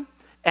weighed you,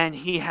 and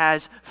he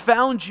has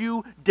found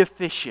you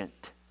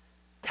deficient.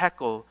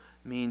 Tekel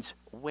means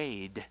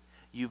weighed.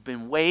 You've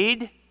been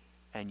weighed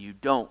and you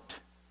don't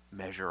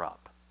measure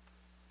up.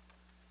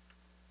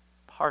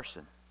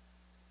 Parsin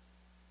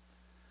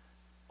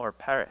or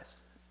Paris,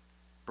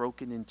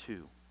 broken in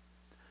two.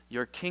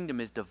 Your kingdom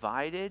is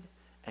divided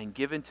and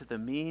given to the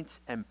Medes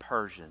and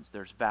Persians.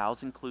 There's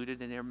vowels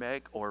included in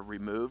Aramaic or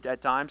removed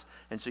at times,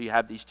 and so you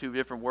have these two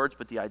different words,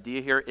 but the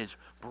idea here is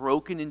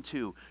broken in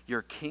two.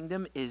 Your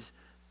kingdom is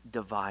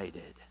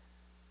divided.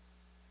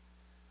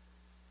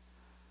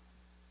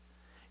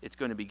 It's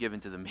going to be given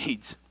to the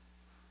Medes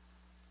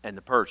and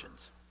the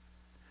Persians,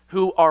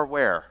 who are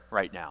where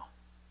right now?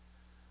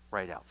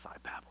 Right outside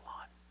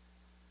Babylon.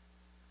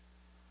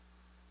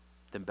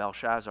 Then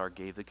Belshazzar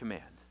gave the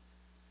command.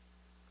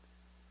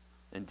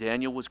 And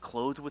Daniel was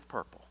clothed with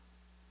purple.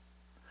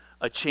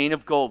 A chain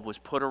of gold was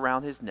put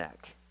around his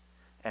neck,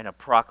 and a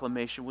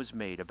proclamation was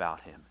made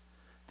about him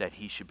that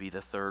he should be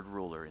the third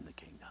ruler in the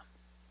kingdom.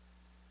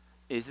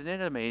 Isn't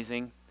it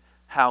amazing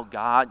how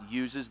God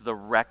uses the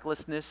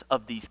recklessness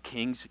of these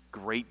kings'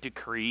 great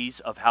decrees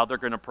of how they're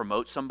going to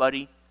promote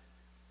somebody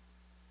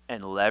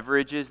and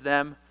leverages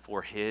them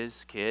for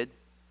his kid,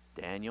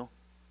 Daniel?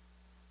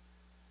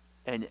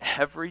 And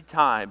every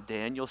time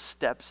Daniel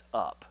steps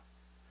up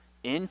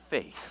in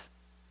faith,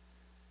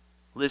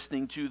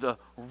 listening to the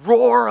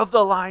roar of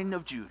the Lion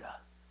of Judah,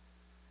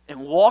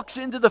 and walks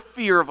into the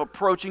fear of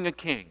approaching a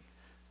king,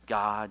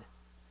 God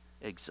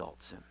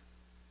exalts him.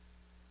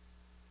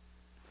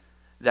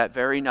 That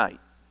very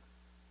night,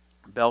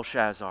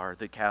 Belshazzar,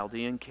 the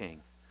Chaldean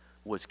king,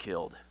 was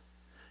killed,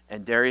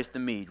 and Darius the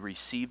Mede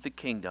received the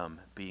kingdom,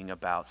 being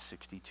about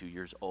 62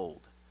 years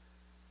old.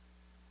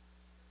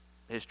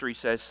 History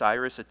says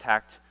Cyrus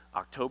attacked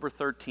October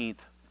 13th,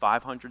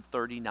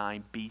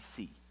 539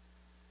 BC,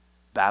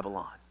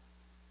 Babylon,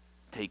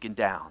 taken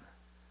down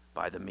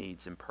by the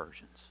Medes and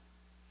Persians.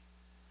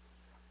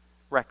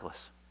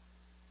 Reckless.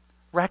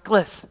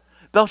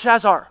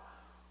 Belshazzar,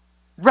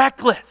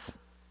 reckless.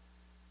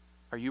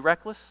 Are you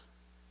reckless?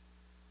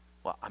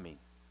 Well, I mean,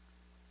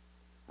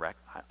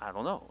 I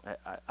don't know.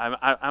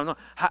 I don't know.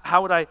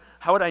 How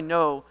would I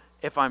know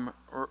if I'm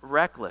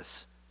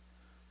reckless?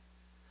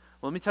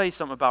 Well, let me tell you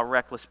something about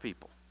reckless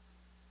people.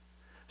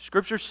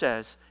 Scripture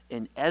says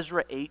in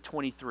Ezra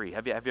 8:23.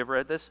 Have you ever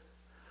read this?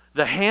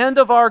 The hand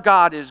of our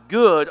God is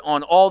good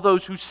on all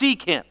those who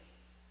seek him,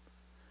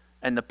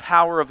 and the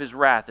power of his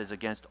wrath is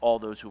against all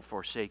those who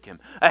forsake him.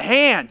 A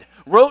hand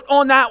wrote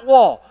on that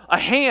wall. A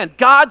hand,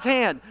 God's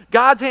hand.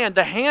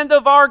 The hand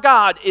of our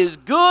God is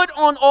good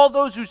on all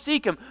those who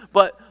seek him,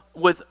 but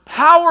with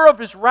power of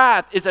his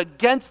wrath is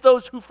against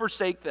those who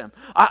forsake them.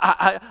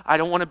 I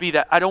don't want to be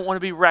that. I don't want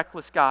to be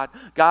reckless, God.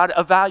 God,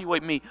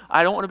 evaluate me.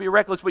 I don't want to be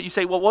reckless. But you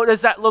say, well, what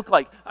does that look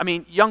like? I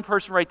mean, young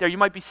person right there, you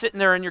might be sitting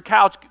there on your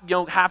couch,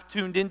 half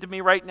tuned into me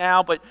right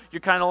now, but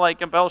you're kind of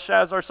like a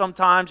Belshazzar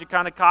sometimes. You're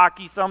kind of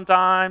cocky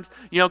sometimes.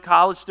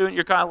 College student,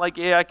 you're kind of like,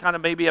 yeah, I kind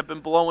of maybe have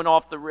been blowing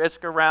off the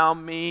risk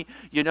around me.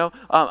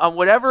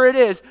 Whatever it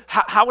is,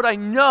 how would I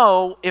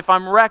know if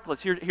I'm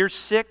reckless? Here's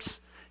six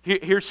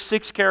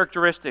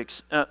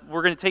characteristics.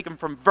 We're going to take them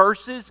from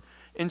verses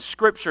in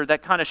Scripture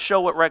that kind of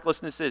show what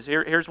recklessness is.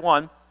 Here's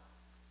one.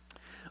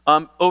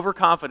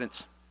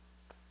 Overconfidence.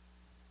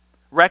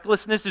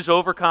 Recklessness is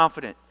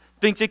overconfident.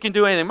 Thinks it can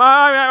do anything.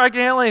 I can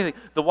handle anything.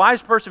 The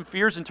wise person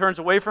fears and turns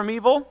away from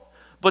evil,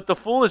 but the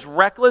fool is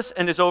reckless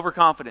and is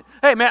overconfident.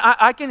 Hey, man,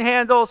 I can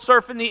handle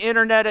surfing the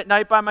internet at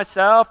night by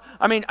myself.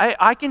 I mean,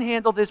 I can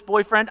handle this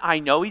boyfriend. I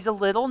know he's a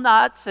little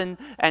nuts, and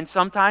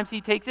sometimes he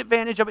takes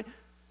advantage of it.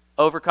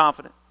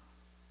 Overconfident.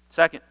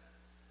 Second,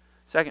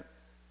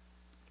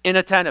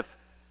 inattentive,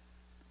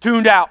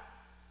 tuned out,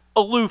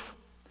 aloof.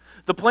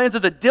 The plans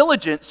of the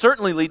diligent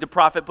certainly lead to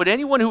profit, but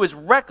anyone who is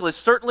reckless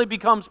certainly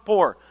becomes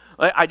poor.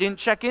 I didn't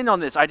check in on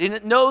this. I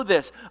didn't know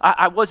this.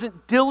 I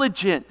wasn't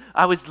diligent.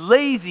 I was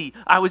lazy.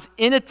 I was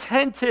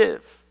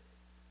inattentive.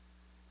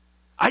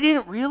 I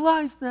didn't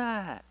realize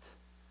that.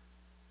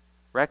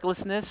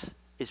 Recklessness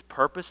is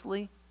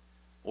purposely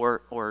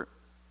or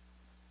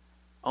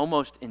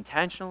almost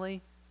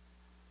intentionally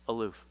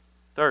aloof.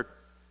 Third,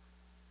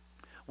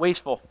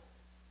 wasteful.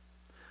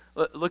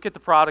 Look at the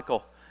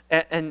prodigal.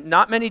 And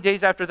not many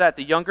days after that,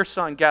 the younger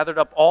son gathered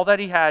up all that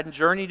he had and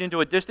journeyed into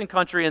a distant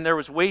country, and there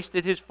was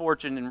wasted his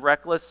fortune in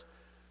reckless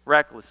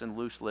and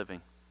loose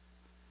living.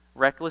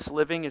 Reckless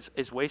living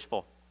is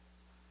wasteful.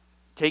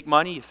 Take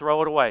money, you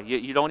throw it away.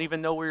 You don't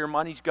even know where your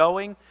money's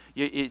going.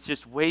 It's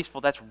just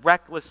wasteful. That's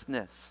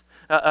recklessness.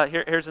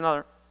 Here's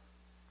another.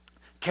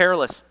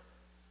 Careless.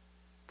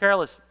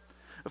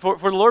 For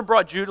the Lord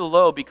brought Judah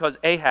low because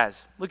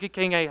Ahaz, look at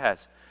King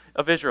Ahaz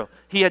of Israel.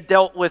 He had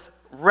dealt with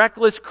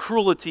reckless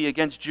cruelty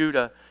against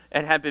Judah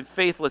and had been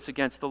faithless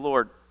against the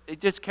Lord.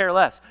 Just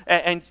careless.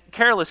 And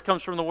careless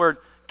comes from the word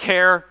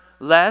care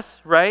less,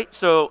 right?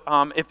 So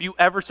if you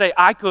ever say,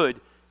 I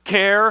could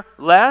care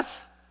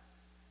less,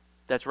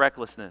 that's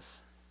recklessness.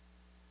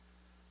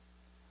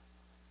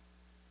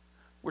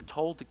 We're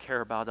told to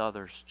care about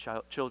others,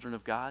 children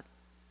of God.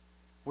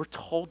 We're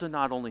told to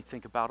not only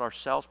think about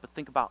ourselves, but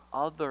think about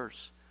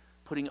others.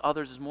 Putting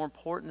others is more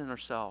important than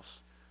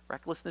ourselves.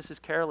 Recklessness is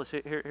careless.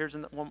 Here's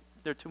one.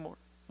 There are two more.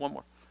 One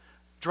more.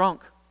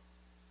 Drunk.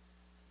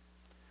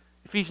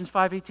 Ephesians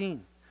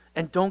 5:18.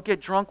 And don't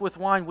get drunk with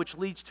wine, which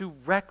leads to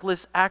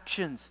reckless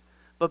actions,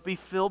 but be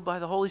filled by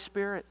the Holy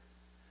Spirit.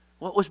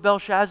 What was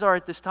Belshazzar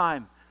at this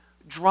time?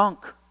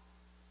 Drunk.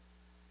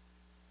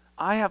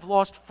 I have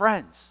lost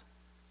friends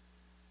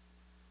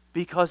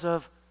because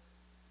of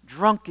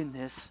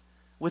drunkenness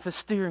with a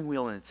steering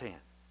wheel in its hand.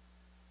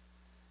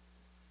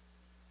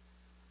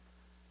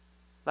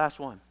 Last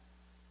one.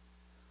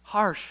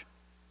 Harsh.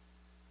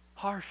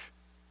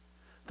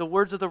 The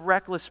words of the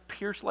reckless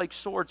pierce like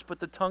swords, but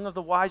the tongue of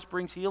the wise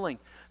brings healing.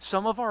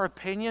 Some of our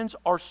opinions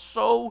are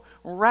so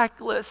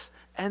reckless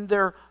and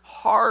they're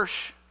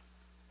harsh.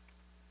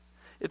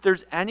 If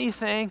there's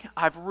anything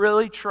I've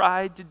really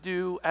tried to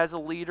do as a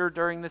leader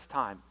during this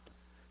time,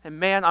 and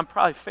man, I'm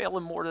probably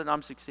failing more than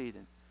I'm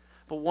succeeding.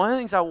 But one of the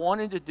things I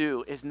wanted to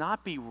do is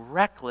not be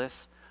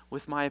reckless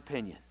with my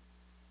opinion.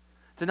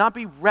 To not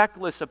be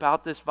reckless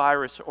about this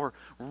virus or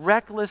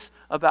reckless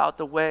about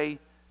the way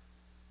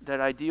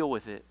that I deal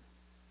with it.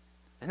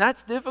 And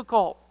that's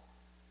difficult.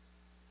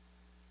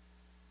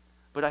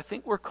 But I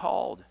think we're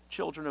called,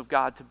 children of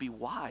God, to be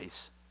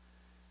wise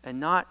and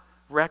not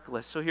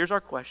reckless. So here's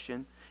our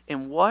question.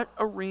 In what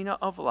arena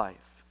of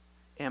life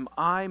am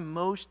I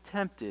most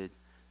tempted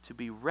to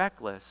be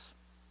reckless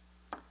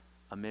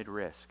amid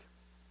risk?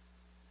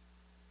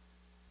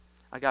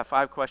 I got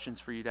 5 questions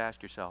for you to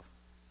ask yourself.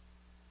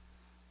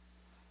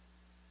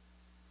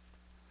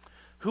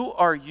 Who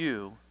are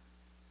you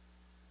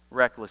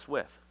reckless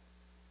with?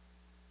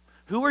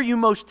 Who are you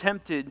most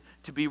tempted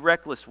to be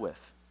reckless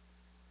with?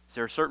 Is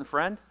there a certain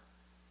friend?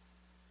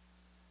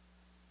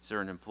 Is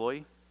there an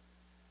employee?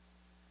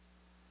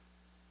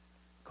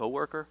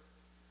 Coworker?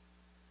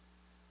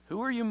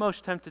 Who are you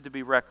most tempted to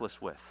be reckless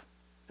with?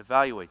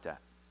 Evaluate that.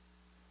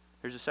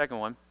 Here's a second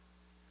one.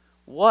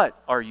 What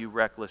are you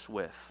reckless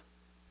with?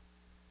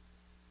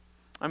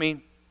 I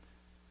mean,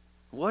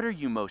 what are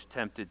you most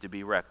tempted to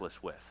be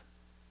reckless with?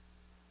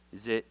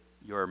 Is it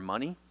your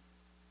money?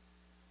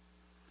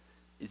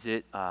 Is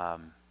it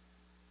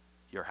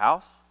your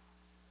house?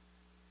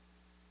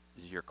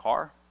 Is it your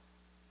car?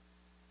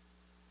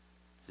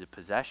 Is it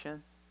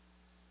possession?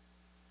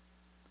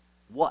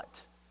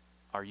 What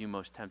are you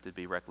most tempted to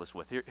be reckless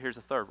with? Here's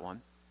a third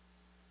one.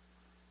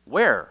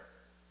 Where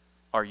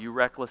are you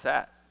reckless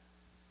at?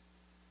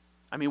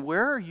 I mean,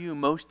 where are you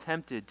most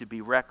tempted to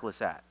be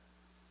reckless at?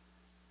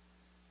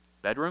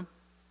 Bedroom?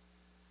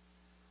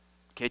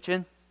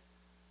 Kitchen?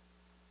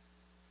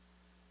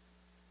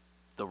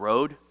 the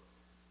road,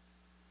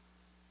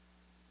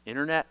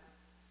 internet.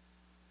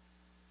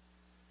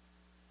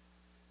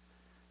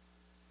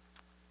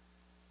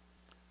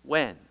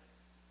 When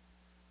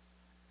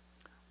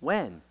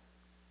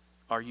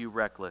are you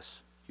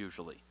reckless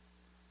usually?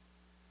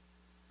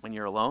 When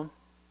you're alone?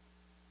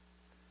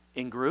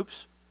 In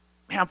groups?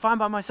 Man, I'm fine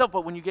by myself,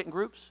 but when you get in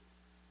groups?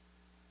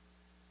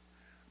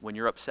 When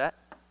you're upset?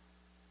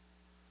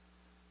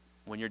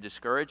 When you're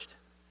discouraged?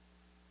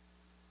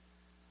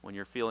 When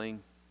you're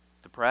feeling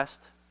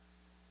depressed?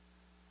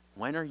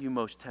 When are you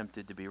most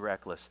tempted to be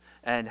reckless?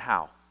 And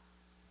how?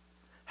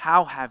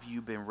 How have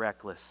you been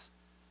reckless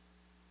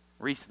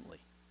recently?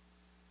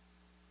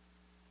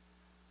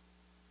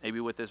 Maybe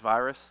with this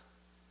virus?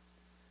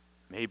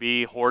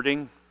 Maybe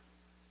hoarding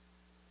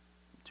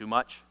too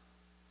much?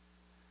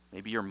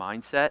 Maybe your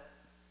mindset?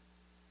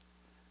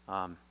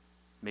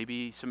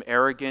 Maybe some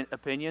arrogant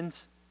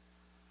opinions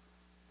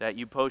that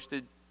you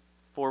posted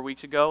 4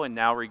 weeks ago and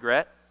now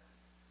regret?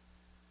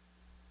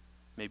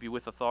 Maybe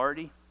with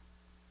authority?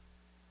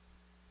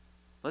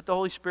 Let the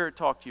Holy Spirit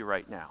talk to you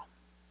right now.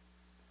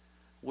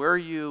 Where are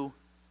you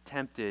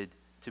tempted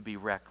to be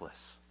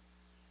reckless?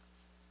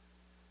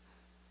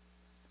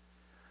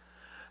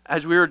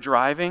 As we were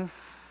driving,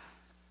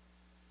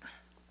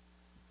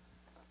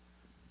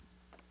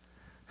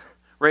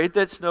 right at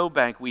that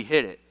snowbank, we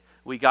hit it.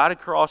 We got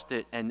across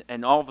it,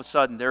 and all of a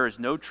sudden, there is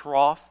no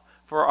trough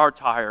for our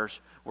tires.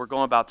 We're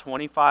going about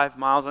 25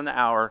 miles an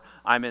hour.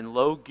 I'm in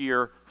low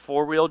gear,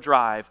 four-wheel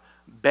drive,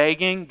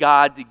 begging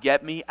God to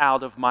get me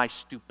out of my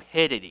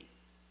stupidity,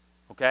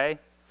 okay?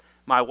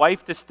 My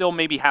wife to still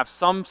maybe have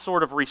some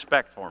sort of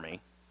respect for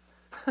me,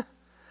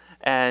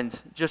 and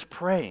just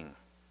praying,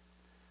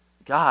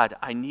 God,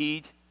 I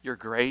need your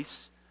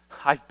grace.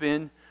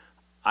 I'm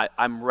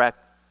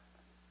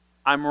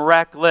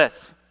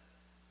reckless.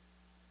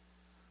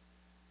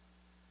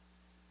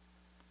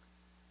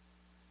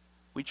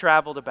 We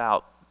traveled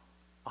about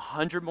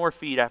 100 more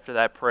feet after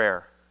that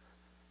prayer.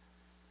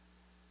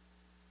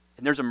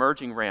 And there's a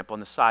merging ramp on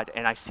the side,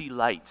 and I see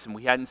lights, and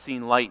we hadn't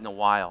seen light in a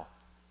while.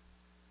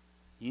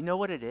 You know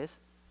what it is?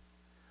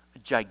 A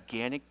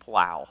gigantic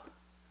plow.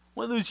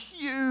 One of those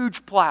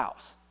huge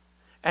plows.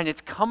 And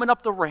it's coming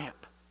up the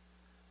ramp.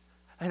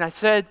 And I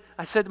said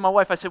to my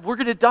wife, we're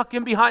going to duck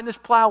in behind this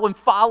plow and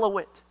follow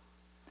it.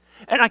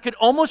 And I could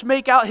almost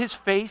make out his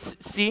face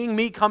seeing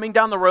me coming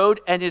down the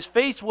road, and his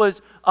face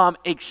was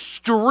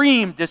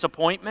extreme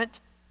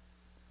disappointment,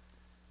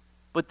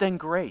 but then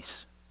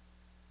grace.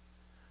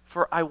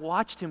 For I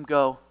watched him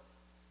go,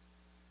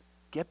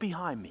 get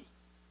behind me.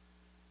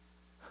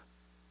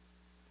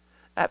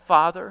 That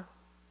father,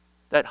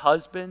 that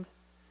husband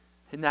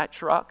in that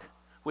truck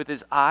with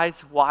his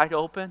eyes wide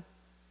open,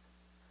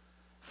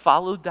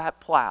 followed that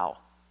plow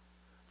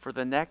for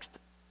the next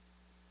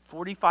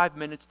 45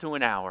 minutes to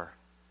an hour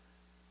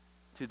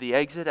to the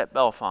exit at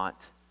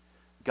Bellefonte,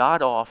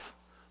 got off,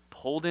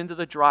 pulled into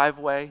the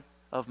driveway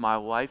of my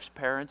wife's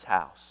parents'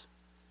 house,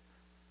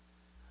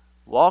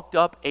 walked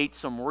up, ate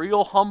some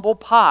real humble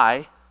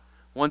pie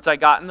once I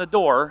got in the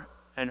door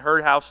and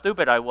heard how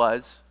stupid I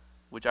was,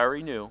 which I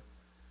already knew,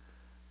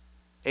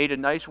 ate a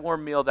nice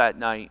warm meal that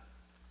night,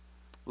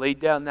 laid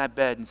down in that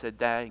bed and said,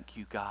 thank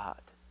you,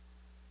 God,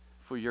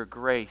 for your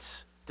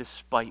grace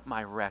despite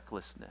my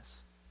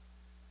recklessness.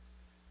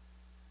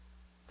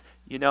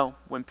 You know,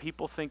 when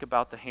people think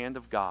about the hand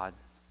of God,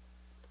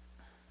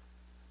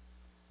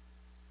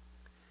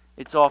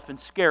 it's often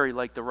scary,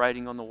 like the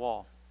writing on the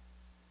wall.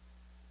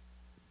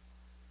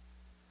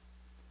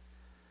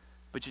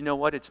 But you know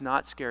what? It's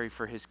not scary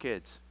for his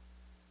kids.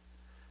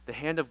 The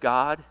hand of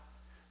God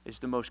is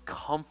the most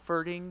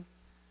comforting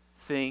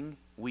thing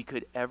we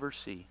could ever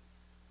see.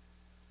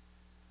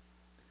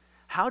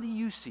 How do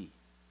you see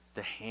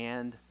the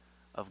hand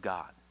of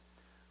God?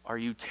 Are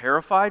you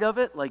terrified of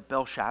it like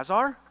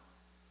Belshazzar?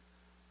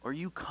 Or are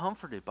you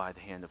comforted by the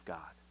hand of God?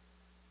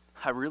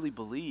 I really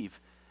believe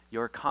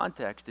your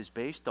context is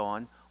based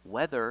on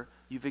whether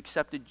you've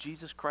accepted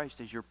Jesus Christ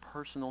as your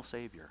personal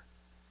Savior.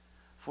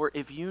 For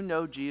if you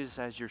know Jesus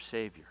as your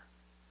Savior,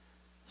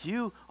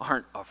 you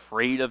aren't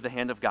afraid of the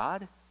hand of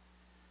God.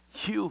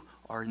 You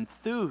are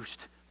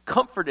enthused,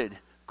 comforted,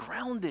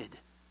 grounded,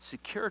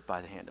 secured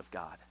by the hand of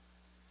God.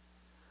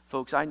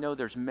 Folks, I know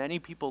there's many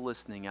people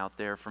listening out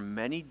there from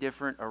many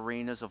different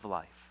arenas of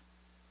life.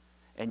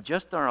 And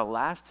just in our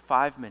last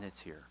 5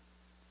 minutes here,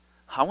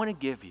 I want to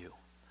give you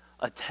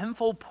a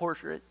tenfold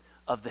portrait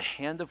of the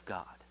hand of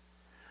God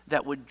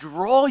that would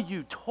draw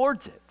you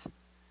towards it,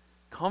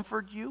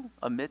 comfort you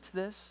amidst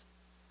this,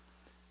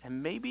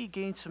 and maybe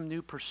gain some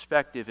new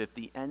perspective if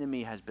the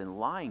enemy has been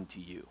lying to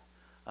you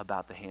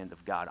about the hand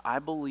of God. I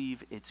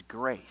believe it's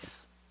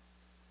grace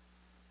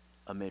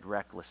amid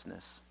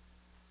recklessness.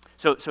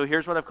 So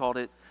here's what I've called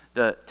it,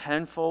 the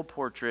tenfold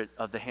portrait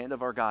of the hand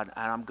of our God.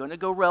 And I'm going to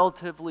go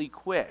relatively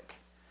quick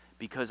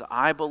because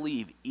I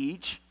believe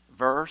each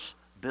verse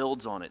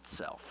builds on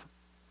itself.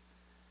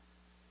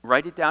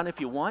 Write it down if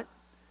you want,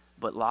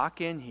 but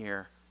lock in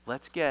here.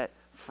 Let's get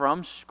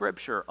from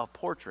Scripture a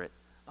portrait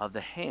of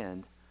the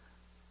hand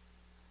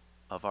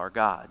of our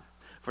God.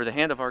 For the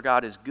hand of our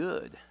God is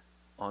good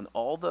on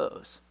all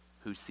those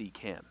who seek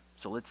him.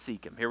 So let's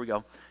seek him. Here we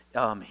go.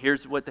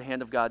 Here's what the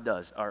hand of God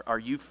does. Are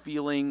you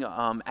feeling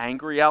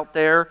angry out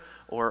there,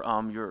 or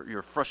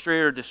you're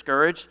frustrated or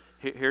discouraged?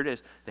 Here it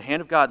is. The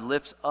hand of God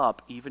lifts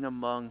up even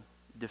among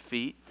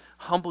defeat.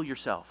 Humble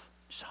yourself.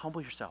 Just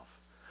humble yourself.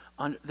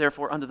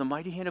 Therefore, under the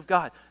mighty hand of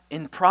God,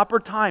 in proper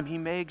time he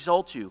may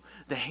exalt you.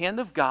 The hand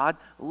of God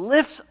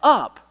lifts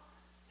up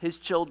his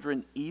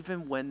children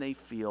even when they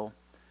feel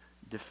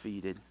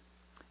defeated.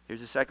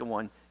 Here's the second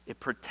one. It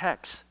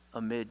protects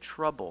amid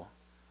trouble.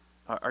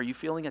 Are you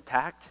feeling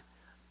attacked?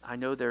 I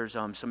know there's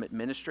some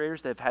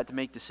administrators that have had to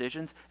make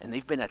decisions and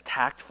they've been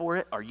attacked for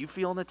it. Are you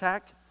feeling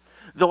attacked?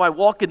 Though I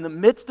walk in the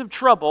midst of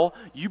trouble,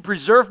 you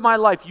preserve my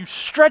life. You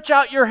stretch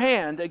out your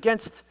hand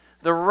against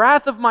the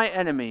wrath of my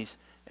enemies,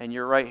 and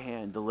your right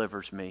hand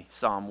delivers me.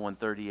 Psalm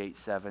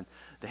 138:7.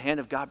 The hand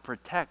of God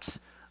protects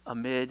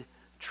amid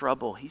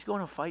trouble. He's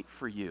going to fight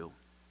for you,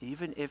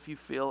 even if you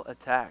feel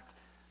attacked.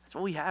 That's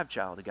what we have,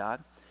 child of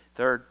God.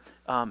 Third,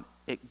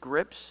 it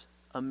grips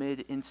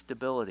amid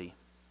instability.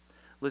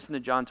 Listen to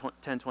John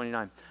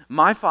 10:29.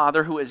 My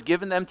Father who has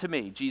given them to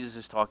me, Jesus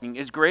is talking,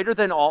 is greater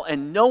than all,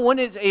 and no one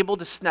is able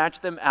to snatch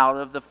them out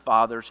of the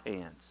Father's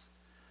hands.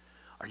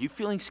 Are you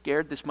feeling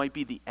scared this might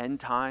be the end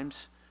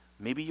times?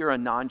 Maybe you're a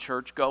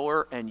non-church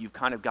goer and you've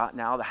kind of gotten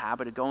out of the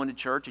habit of going to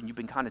church and you've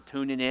been kind of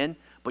tuning in,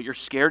 but you're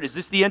scared. Is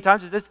this the end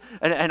times? Is this?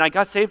 And I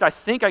got saved. I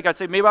think I got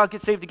saved. Maybe I'll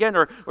get saved again,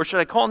 or should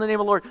I call on the name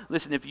of the Lord?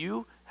 Listen, if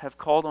you have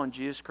called on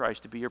Jesus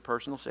Christ to be your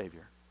personal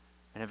Savior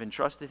and have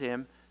entrusted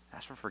him,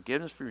 asked for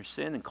forgiveness for your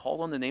sin, and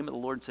called on the name of the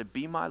Lord and said,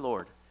 be my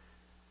Lord,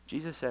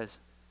 Jesus says,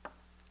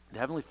 the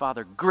Heavenly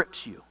Father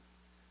grips you.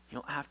 You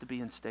don't have to be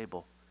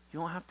unstable. You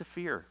don't have to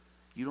fear.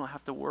 You don't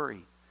have to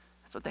worry.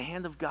 That's what the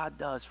hand of God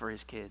does for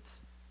his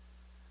kids.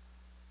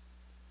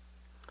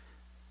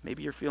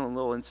 Maybe you're feeling a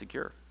little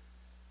insecure.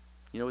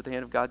 You know what the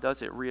hand of God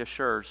does? It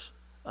reassures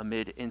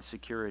amid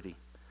insecurity.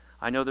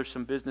 I know there's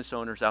some business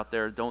owners out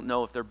there who don't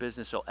know if their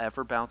business will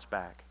ever bounce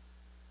back.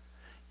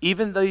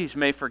 Even these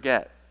may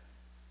forget.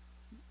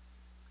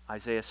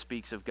 Isaiah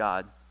speaks of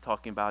God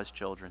talking about his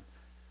children.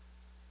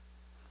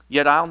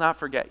 Yet I'll not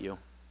forget you.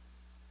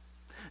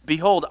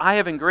 Behold, I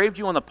have engraved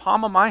you on the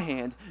palm of my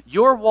hand.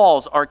 Your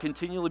walls are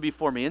continually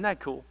before me. Isn't that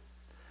cool?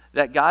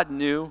 That God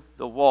knew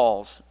the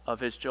walls of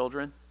his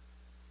children.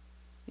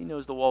 He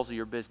knows the walls of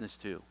your business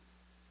too.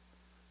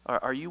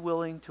 Are you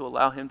willing to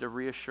allow him to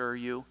reassure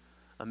you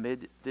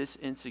amid this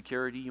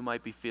insecurity you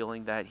might be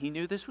feeling, that he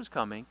knew this was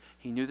coming?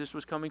 He knew this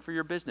was coming for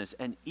your business.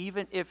 And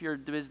even if your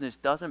business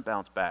doesn't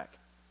bounce back,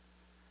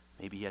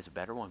 maybe he has a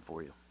better one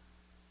for you.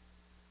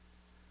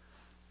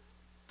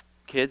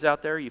 Kids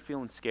out there, are you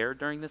feeling scared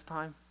during this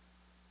time?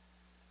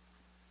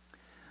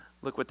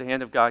 Look what the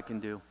hand of God can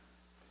do.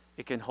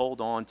 It can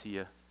hold on to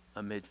you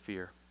amid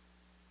fear.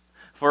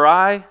 For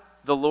I,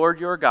 the Lord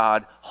your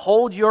God,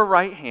 hold your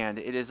right hand.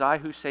 It is I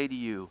who say to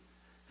you,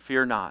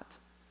 fear not.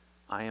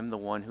 I am the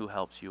one who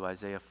helps you.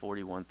 Isaiah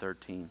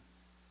 41:13.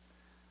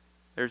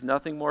 There's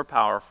nothing more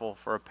powerful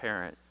for a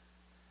parent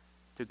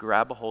to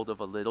grab a hold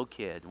of a little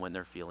kid when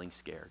they're feeling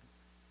scared.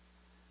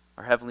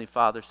 Our Heavenly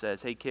Father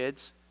says, hey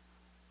kids,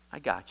 I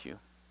got you.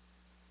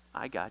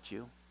 I got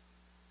you.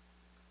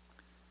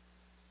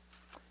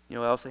 You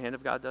know what else the hand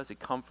of God does? It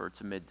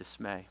comforts amid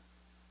dismay.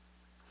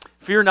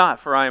 Fear not,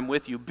 for I am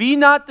with you. Be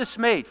not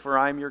dismayed, for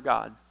I am your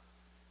God.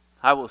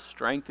 I will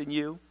strengthen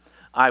you.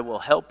 I will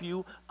help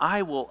you.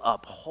 I will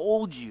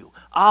uphold you.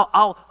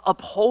 I'll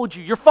uphold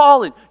you. You're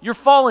fallen. You're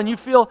fallen. You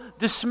feel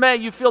dismay.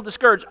 You feel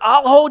discouraged.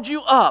 I'll hold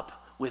you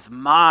up with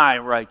my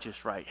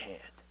righteous right hand.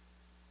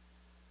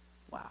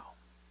 Wow.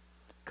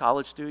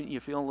 College student, you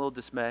feeling a little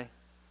dismay?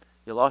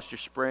 You lost your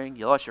spring.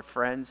 You lost your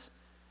friends.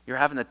 You're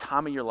having the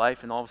time of your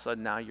life, and all of a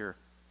sudden now you're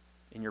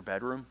in your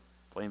bedroom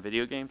playing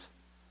video games.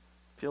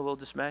 Feel a little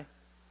dismay?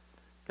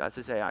 God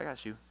says, hey, I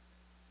got you.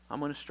 I'm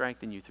going to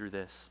strengthen you through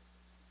this.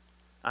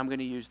 I'm going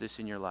to use this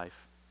in your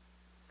life.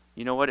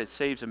 You know what? It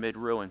saves amid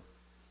ruin.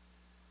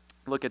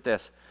 Look at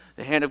this.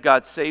 The hand of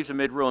God saves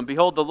amid ruin.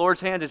 Behold, the Lord's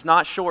hand is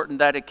not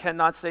shortened that it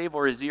cannot save,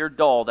 or his ear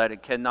dull that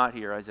it cannot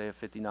hear. Isaiah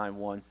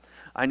 59:1.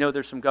 I know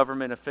there's some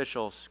government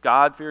officials,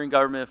 God-fearing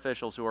government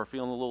officials, who are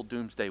feeling a little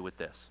doomsday with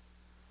this.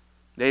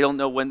 They don't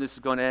know when this is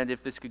going to end,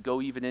 if this could go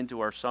even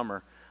into our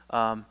summer.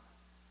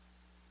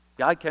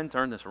 God can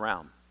turn this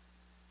around.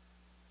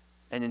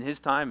 And in his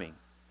timing,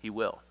 he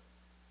will.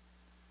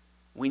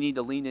 We need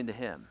to lean into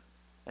him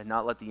and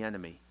not let the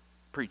enemy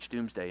preach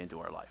doomsday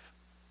into our life.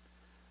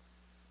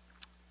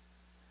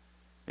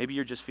 Maybe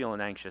you're just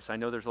feeling anxious. I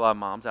know there's a lot of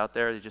moms out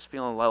there that are just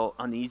feeling a little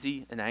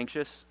uneasy and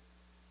anxious.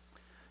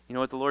 You know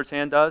what the Lord's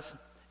hand does?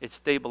 It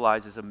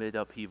stabilizes amid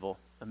upheaval,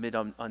 amid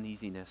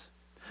uneasiness.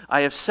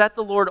 I have set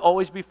the Lord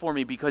always before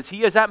me, because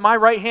he is at my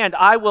right hand.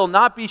 I will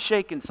not be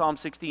shaken. Psalm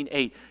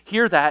 16:8.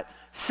 Hear that.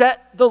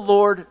 Set the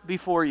Lord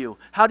before you.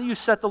 How do you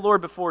set the Lord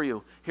before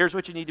you? Here's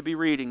what you need to be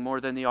reading more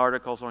than the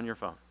articles on your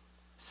phone.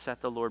 Set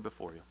the Lord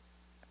before you.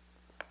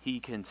 He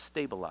can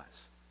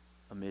stabilize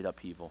amid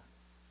upheaval.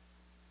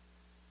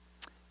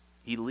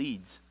 He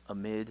leads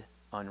amid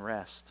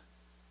unrest.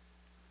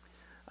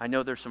 I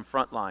know there's some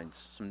front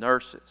lines, some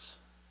nurses,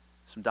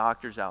 some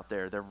doctors out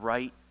there. They're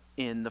right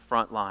in the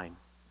front line.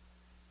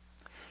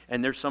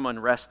 And there's some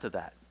unrest to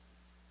that.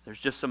 There's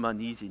just some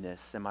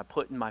uneasiness. Am I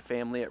putting my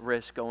family at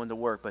risk going to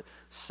work? But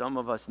some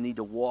of us need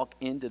to walk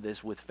into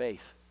this with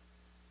faith,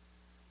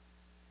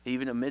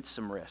 even amidst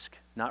some risk.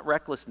 Not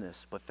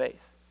recklessness, but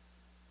faith.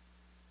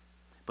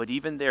 But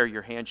even there,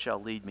 your hand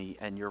shall lead me,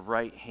 and your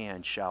right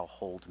hand shall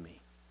hold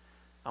me.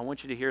 I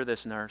want you to hear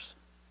this, nurse.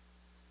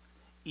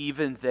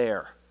 Even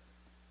there,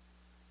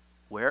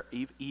 where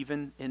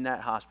even in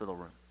that hospital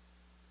room,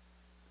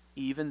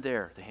 even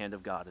there, the hand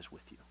of God is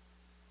with you.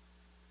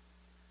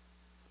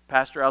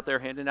 Pastor out there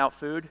handing out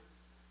food, a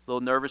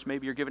little nervous,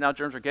 maybe you're giving out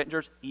germs or getting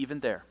germs, even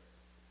there.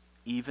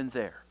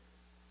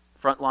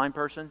 Frontline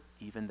person,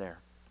 even there.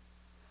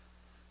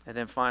 And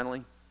then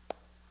finally,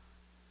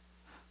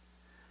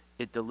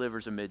 it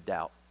delivers amid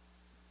doubt.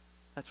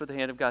 That's what the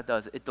hand of God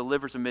does. It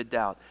delivers amid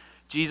doubt.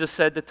 Jesus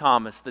said to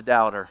Thomas, the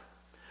doubter,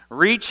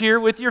 reach here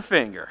with your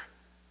finger,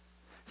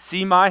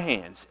 see my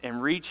hands,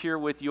 and reach here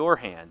with your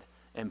hand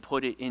and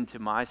put it into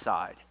my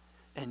side.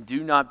 And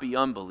do not be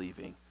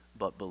unbelieving,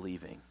 but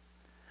believing.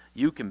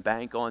 You can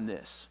bank on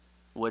this.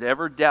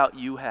 Whatever doubt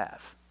you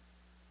have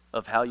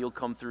of how you'll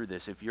come through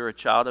this, if you're a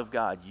child of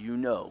God, you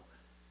know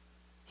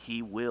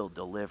He will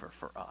deliver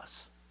for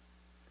us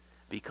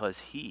because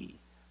He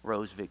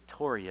rose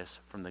victorious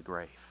from the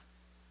grave.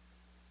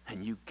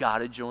 And you got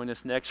to join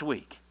us next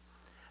week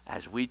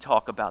as we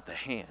talk about the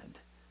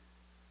hand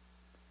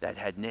that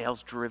had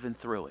nails driven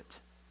through it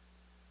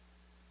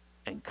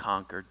and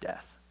conquered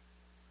death.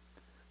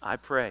 I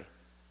pray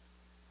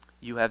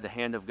you have the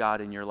hand of God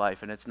in your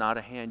life, and it's not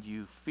a hand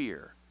you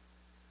fear,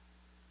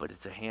 but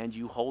it's a hand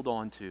you hold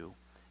on to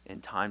in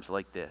times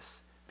like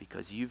this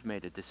because you've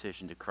made a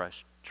decision to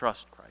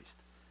trust Christ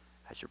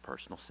as your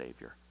personal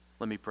Savior.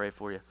 Let me pray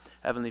for you.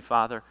 Heavenly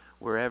Father,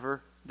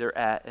 wherever they're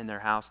at in their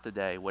house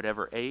today,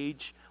 whatever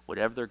age,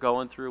 whatever they're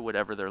going through,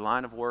 whatever their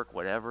line of work,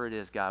 whatever it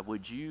is, God,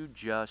 would you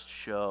just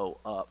show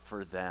up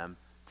for them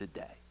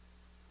today?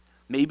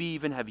 Maybe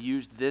even have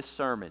used this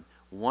sermon.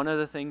 One of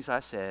the things I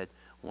said,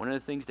 one of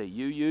the things that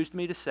you used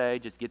me to say,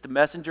 just get the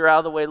messenger out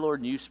of the way, Lord,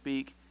 and you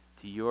speak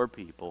to your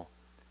people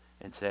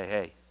and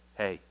say,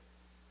 hey,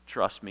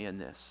 trust me in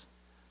this.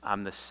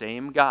 I'm the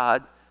same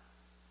God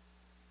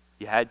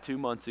you had 2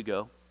 months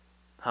ago.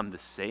 I'm the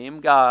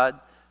same God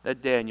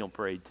that Daniel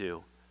prayed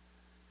to.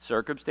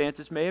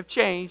 Circumstances may have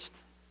changed,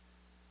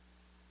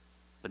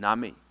 but not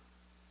me.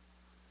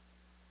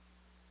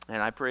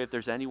 And I pray if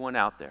there's anyone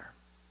out there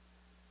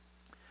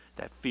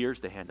that fears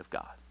the hand of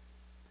God,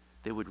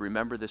 they would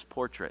remember this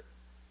portrait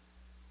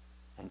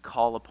and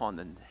call upon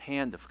the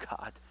hand of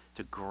God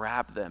to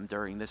grab them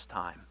during this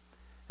time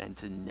and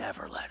to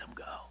never let them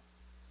go.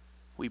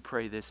 We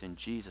pray this in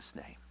Jesus'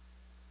 name.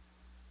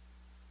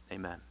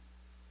 Amen.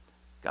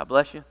 God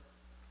bless you.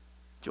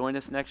 Join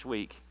us next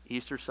week,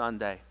 Easter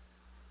Sunday.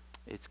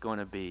 It's going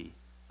to be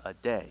a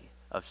day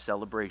of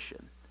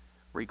celebration,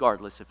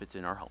 regardless if it's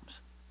in our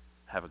homes.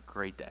 Have a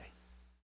great day.